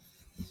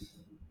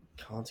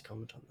can't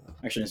comment on that.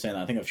 Actually, in saying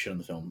that, I think I've shit on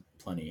the film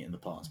plenty in the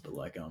past, but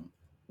like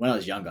when I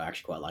was younger, I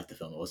actually quite liked the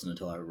film. It wasn't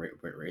until I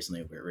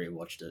recently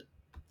rewatched it,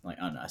 like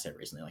I don't know, I said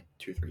recently, like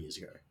 2 3 years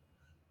ago,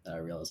 that I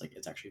realized like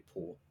it's actually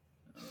poor.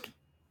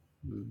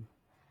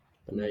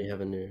 But now you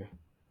have a new,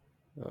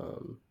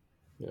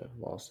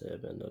 Last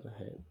Airbender to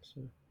hate.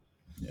 So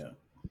Yeah,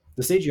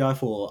 the CGI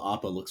for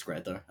Appa looks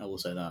great though. I will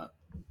say that,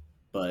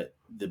 but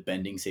the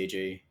bending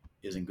CG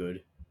isn't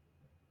good,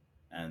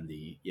 and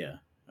the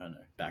I don't know,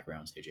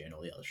 background CG and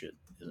all the other shit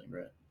isn't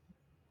great.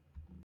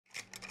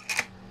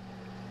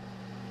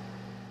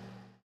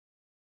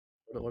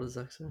 what does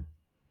Zach say?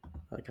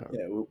 I can't.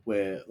 Yeah,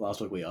 where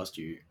last week we asked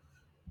you,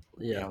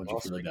 Yeah, how would you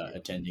last feel week. about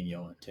attending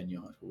your 10-year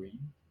high school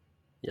reunion?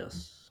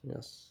 Yes.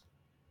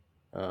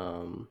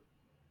 Um.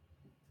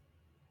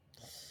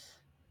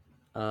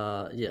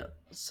 Yeah.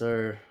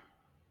 So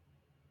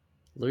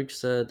Luke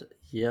said,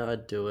 "Yeah,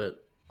 I'd do it.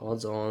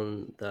 Odds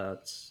on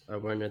that I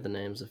won't know the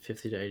names of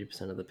 50 to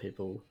 80% of the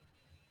people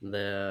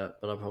there,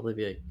 but it'll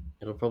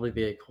probably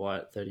be a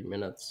quiet 30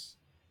 minutes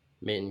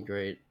meet and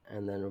greet,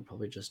 and then we'll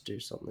probably just do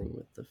something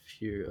with the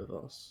few of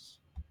us."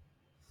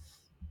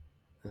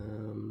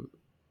 Um,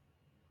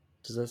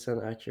 does that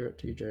sound accurate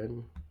to you,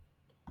 Jaden?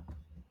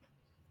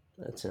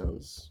 That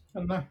sounds I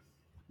don't know.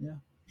 Yeah,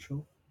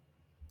 sure.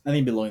 I think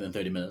it'd be longer than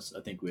 30 minutes.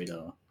 I think we'd.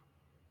 I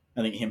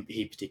think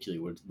he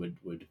particularly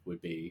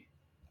would be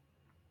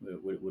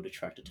would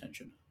attract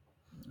attention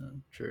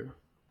true.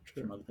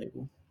 from other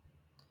people.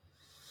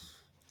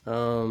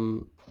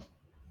 Um,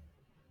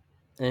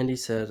 Andy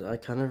said, I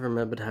kind of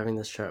remembered having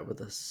this chat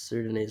with a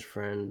Sudanese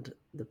friend,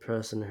 the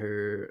person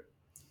who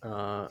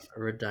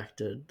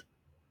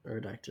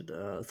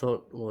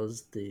thought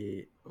was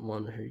the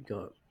one who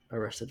got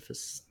arrested for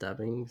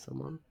stabbing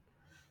someone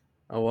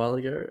a while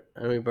ago,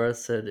 and we both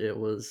said it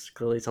was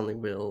clearly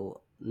something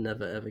we'll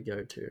never ever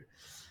go to.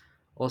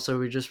 Also,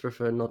 we just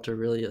prefer not to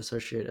really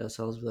associate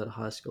ourselves with that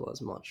high school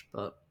as much,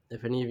 but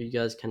if any of you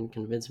guys can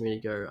convince me to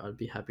go, I'd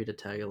be happy to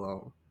tag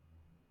along.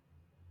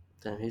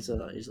 Damn, he's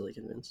easily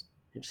convinced.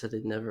 He just said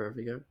he'd never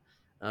ever go.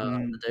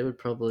 They would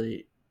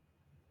probably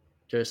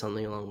go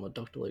something along what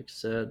Dr. Luke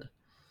said.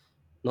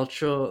 Not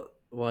sure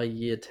why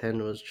year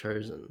 10 was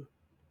chosen.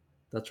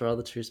 That's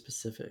rather too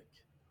specific.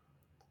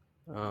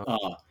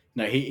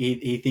 No,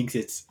 he thinks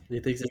it's He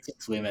thinks he it's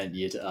thinks we meant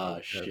you to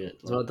shit.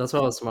 so that's why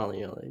I was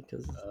smiling early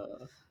because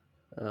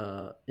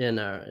Uh,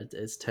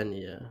 it's 10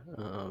 year.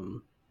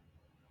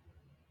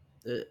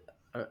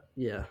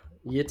 Yeah,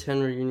 year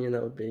 10 reunion,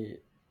 that would be.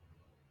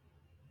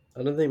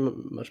 I don't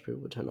think much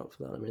people would turn up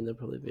for that. I mean, there'd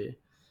probably be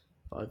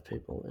 5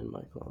 people in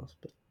my class,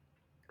 but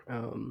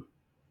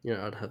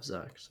I'd have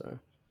Zach, so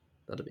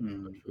that'd be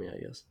much for me, I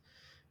guess.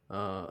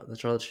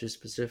 That's rather too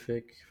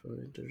specific.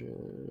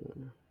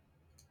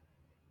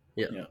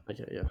 Yeah. yeah,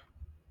 Okay. Yeah.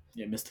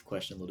 yeah. Missed the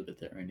question a little bit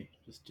there, Andy.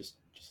 Just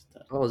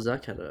that. Oh,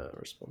 Zach had a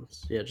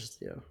response. Yeah.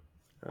 Just yeah.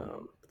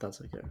 But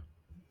that's okay.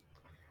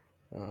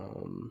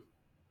 Um,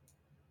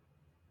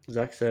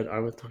 Zach said,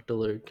 "I'm with Dr.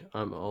 Luke.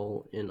 I'm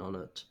all in on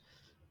it.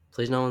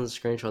 Please, no one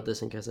screenshot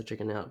this in case I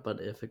chicken out.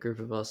 But if a group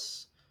of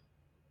us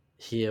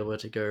here were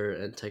to go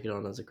and take it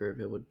on as a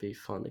group, it would be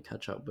fun to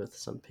catch up with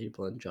some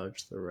people and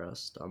judge the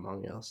rest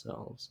among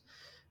ourselves.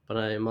 But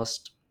I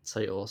must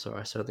say also,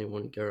 I certainly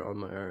wouldn't go on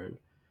my own.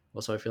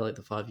 Also, I feel like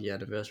the 5 year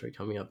anniversary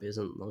coming up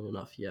isn't long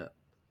enough yet."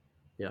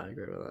 Yeah, I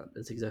agree with that.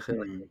 It's exactly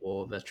like a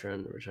war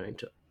veteran returning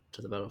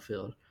to the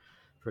battlefield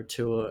for a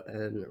tour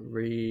and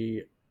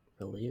reliving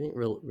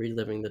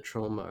the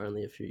trauma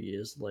only a few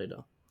years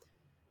later.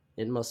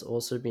 It must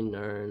also be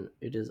known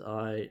it is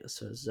I,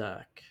 Sir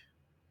Zach,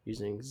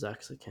 using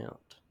Zach's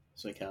account.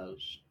 So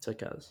cows.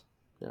 Zachaz.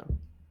 Yeah.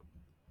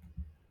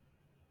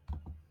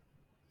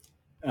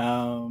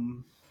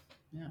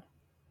 Yeah.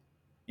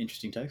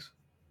 Interesting text.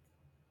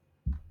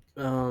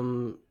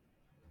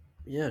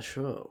 Yeah,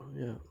 sure.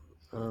 Yeah.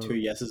 Two Um,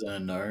 yeses and a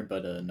no,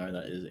 but a no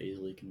that is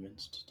easily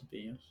convinced to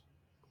be yes.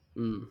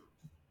 mm,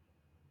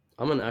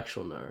 I'm an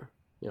actual no.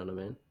 You know what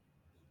I mean?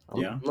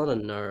 I'm Yeah. not a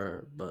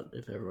no, but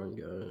if everyone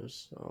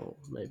goes, I'll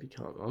maybe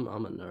come.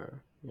 I'm a no.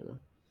 You know.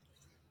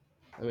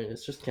 I mean,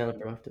 it's just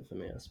counterproductive for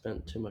me. I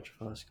spent too much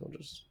of high school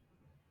just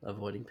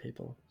avoiding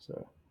people,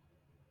 so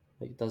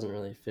like, it doesn't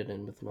really fit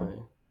in with my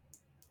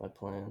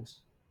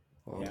plans.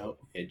 How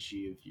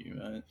edgy of you,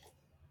 mate.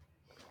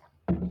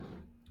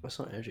 It's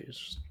not edgy. It's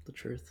just the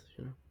truth,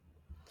 you know.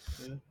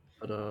 Yeah.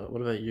 But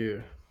what about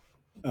you?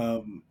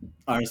 I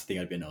honestly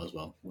think I'd be a no as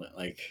well.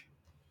 Like,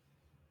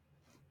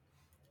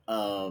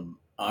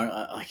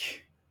 I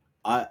like.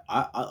 I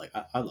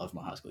love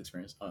my high school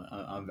experience.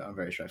 I'm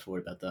very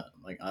straightforward about that.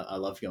 Like I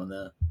love going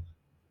there.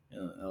 You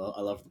know,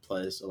 I love the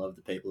place. I love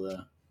the people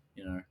there.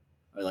 You know,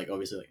 I like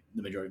obviously like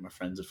the majority of my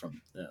friends are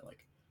from there.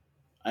 Like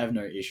I have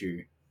no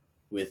issue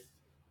with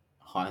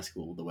high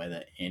school the way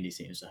that Andy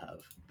seems to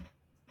have.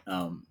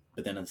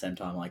 But then at the same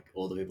time, like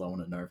all the people I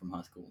want to know from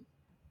high school,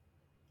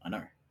 I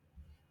know.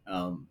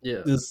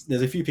 Yeah, There's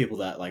a few people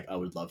that like I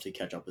would love to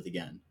catch up with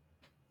again,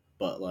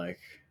 but like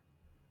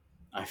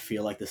I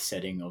feel like the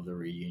setting of the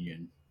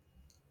reunion,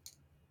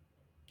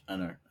 I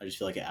don't know. I just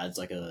feel like it adds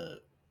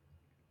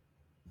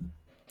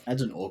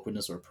an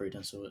awkwardness or a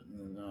pretense to it. I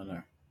don't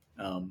know.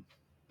 Um,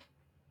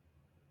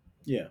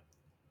 yeah.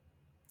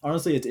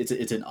 Honestly,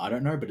 it's an I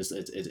don't know, but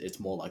it's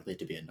more likely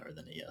to be a no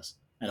than a yes.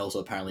 And also,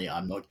 apparently,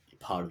 I'm not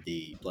part of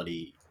the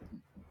bloody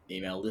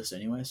email list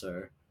anyway,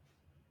 so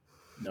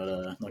not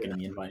yeah. getting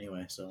the invite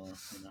anyway. So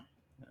you know,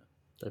 yeah.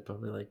 They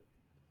probably like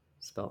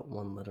spelt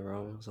one letter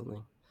wrong or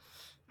something.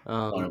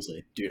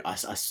 Honestly, dude,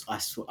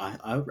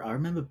 I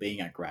remember being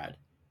at grad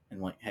and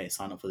like, hey,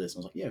 sign up for this.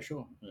 And I was like, yeah,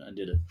 sure. I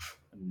did it.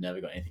 I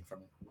never got anything from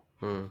it.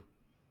 Hmm.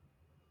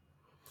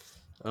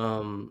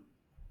 Um,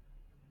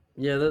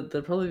 yeah,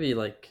 there'd probably be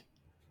like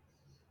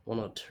one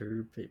or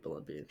two people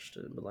I'd be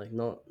interested in, but like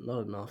not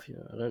enough. You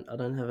know, I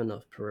don't have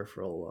enough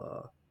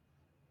peripheral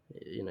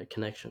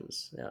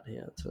connections out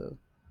here to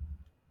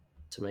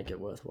make it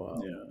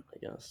worthwhile. Yeah.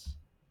 I guess.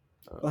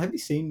 Well, Um, have you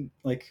seen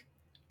like,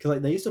 because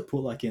like they used to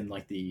put like in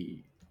like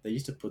they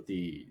used to put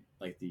the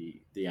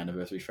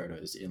anniversary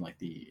photos in like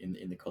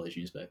in the college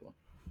newspaper,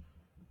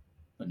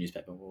 not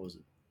newspaper. What was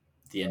it?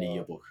 The end of uh,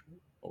 yearbook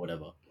or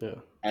whatever. yeah,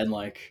 And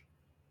like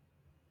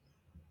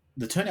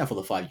the turnout for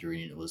the 5 year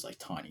reunion was like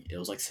tiny. It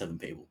was like 7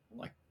 people.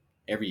 Like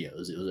every year it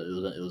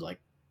was like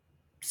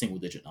single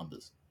digit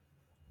numbers.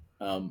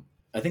 Um,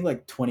 I think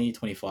like 20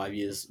 25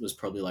 years was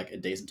probably like a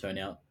decent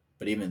turnout,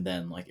 but even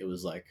then, like it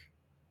was like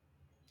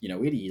we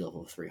had a year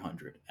level of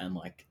 300, and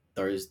like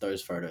those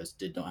photos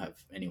did not have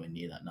anywhere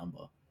near that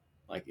number.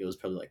 Like it was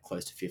probably like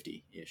close to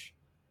 50 ish.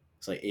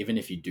 So like even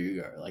if you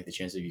do go, like the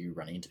chance of you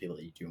running into people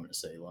that you do want to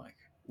see, like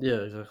yeah,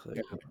 exactly.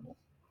 very Yeah. minimal.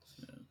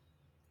 Yeah.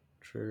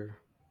 True.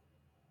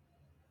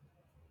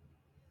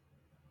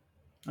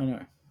 I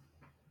know.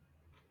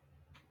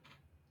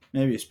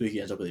 Maybe if Spooky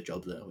ends up with a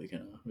job there, we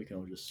can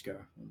all just go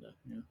one day.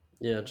 Yeah.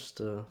 Yeah, just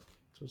kind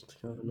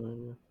of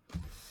annoying.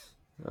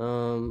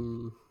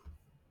 Yeah.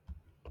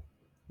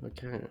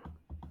 Okay.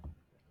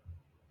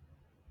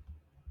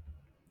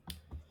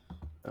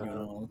 You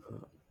Uh, want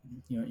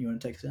you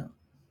want to take us out?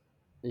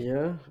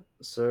 yeah.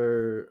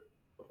 So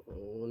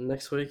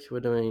next week we're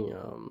doing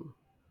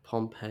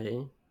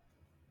Pompeii,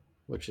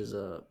 which is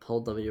a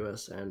Paul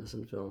W.S.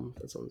 Anderson film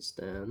that's on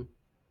Stan.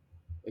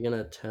 We're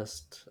gonna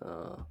test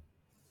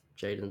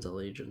Jaden's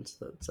allegiance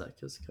that Zach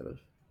has kind of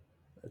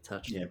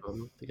attached Yeah. to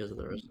him because of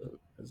the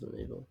Resident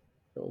Evil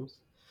films.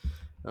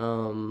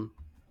 Um,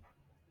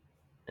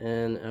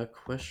 and our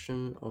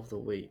question of the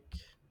week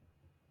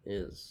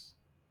is: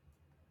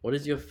 what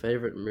is your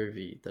favorite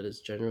movie that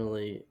is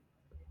generally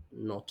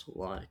not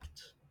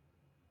liked?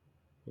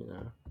 You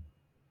know,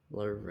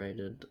 low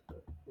rated,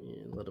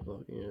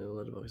 letterbox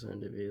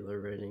IMDb, low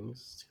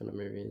ratings kind of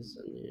movies,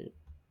 and you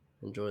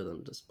enjoy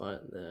them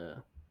despite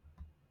their,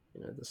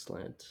 the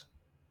slant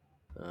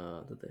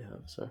that they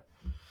have. So,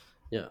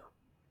 yeah,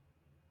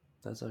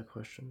 that's our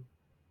question.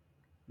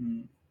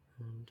 Mm.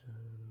 And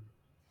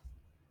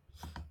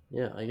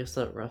yeah, I guess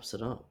that wraps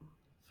it up.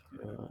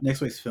 Yeah.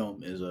 Next week's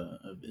film is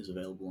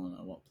available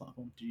on what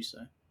platform? Did you say?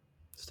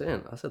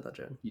 Stan, I said that,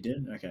 Jen. You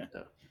did? Okay.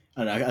 Yeah.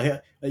 I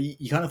don't know.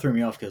 You kind of threw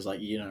me off because, like,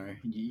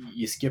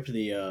 you skipped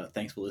the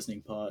thanks for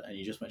listening part and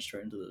you just went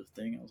straight into the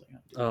thing. I was like,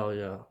 oh, dude, Oh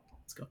yeah.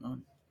 what's going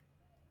on?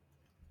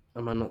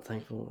 Am I not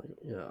thankful? Like,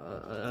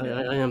 yeah,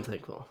 Yeah. I am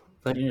thankful.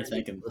 Thank You need to you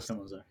thank him. for listening.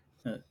 Come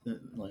on, Zach.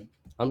 Like,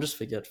 I'm just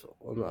forgetful.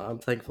 I'm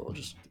thankful.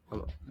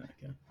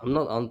 okay. I'm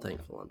not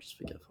unthankful. I'm just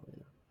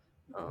forgetful.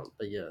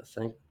 But yeah,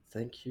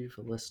 thank you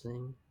for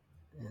listening,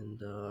 and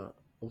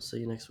we'll see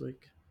you next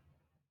week.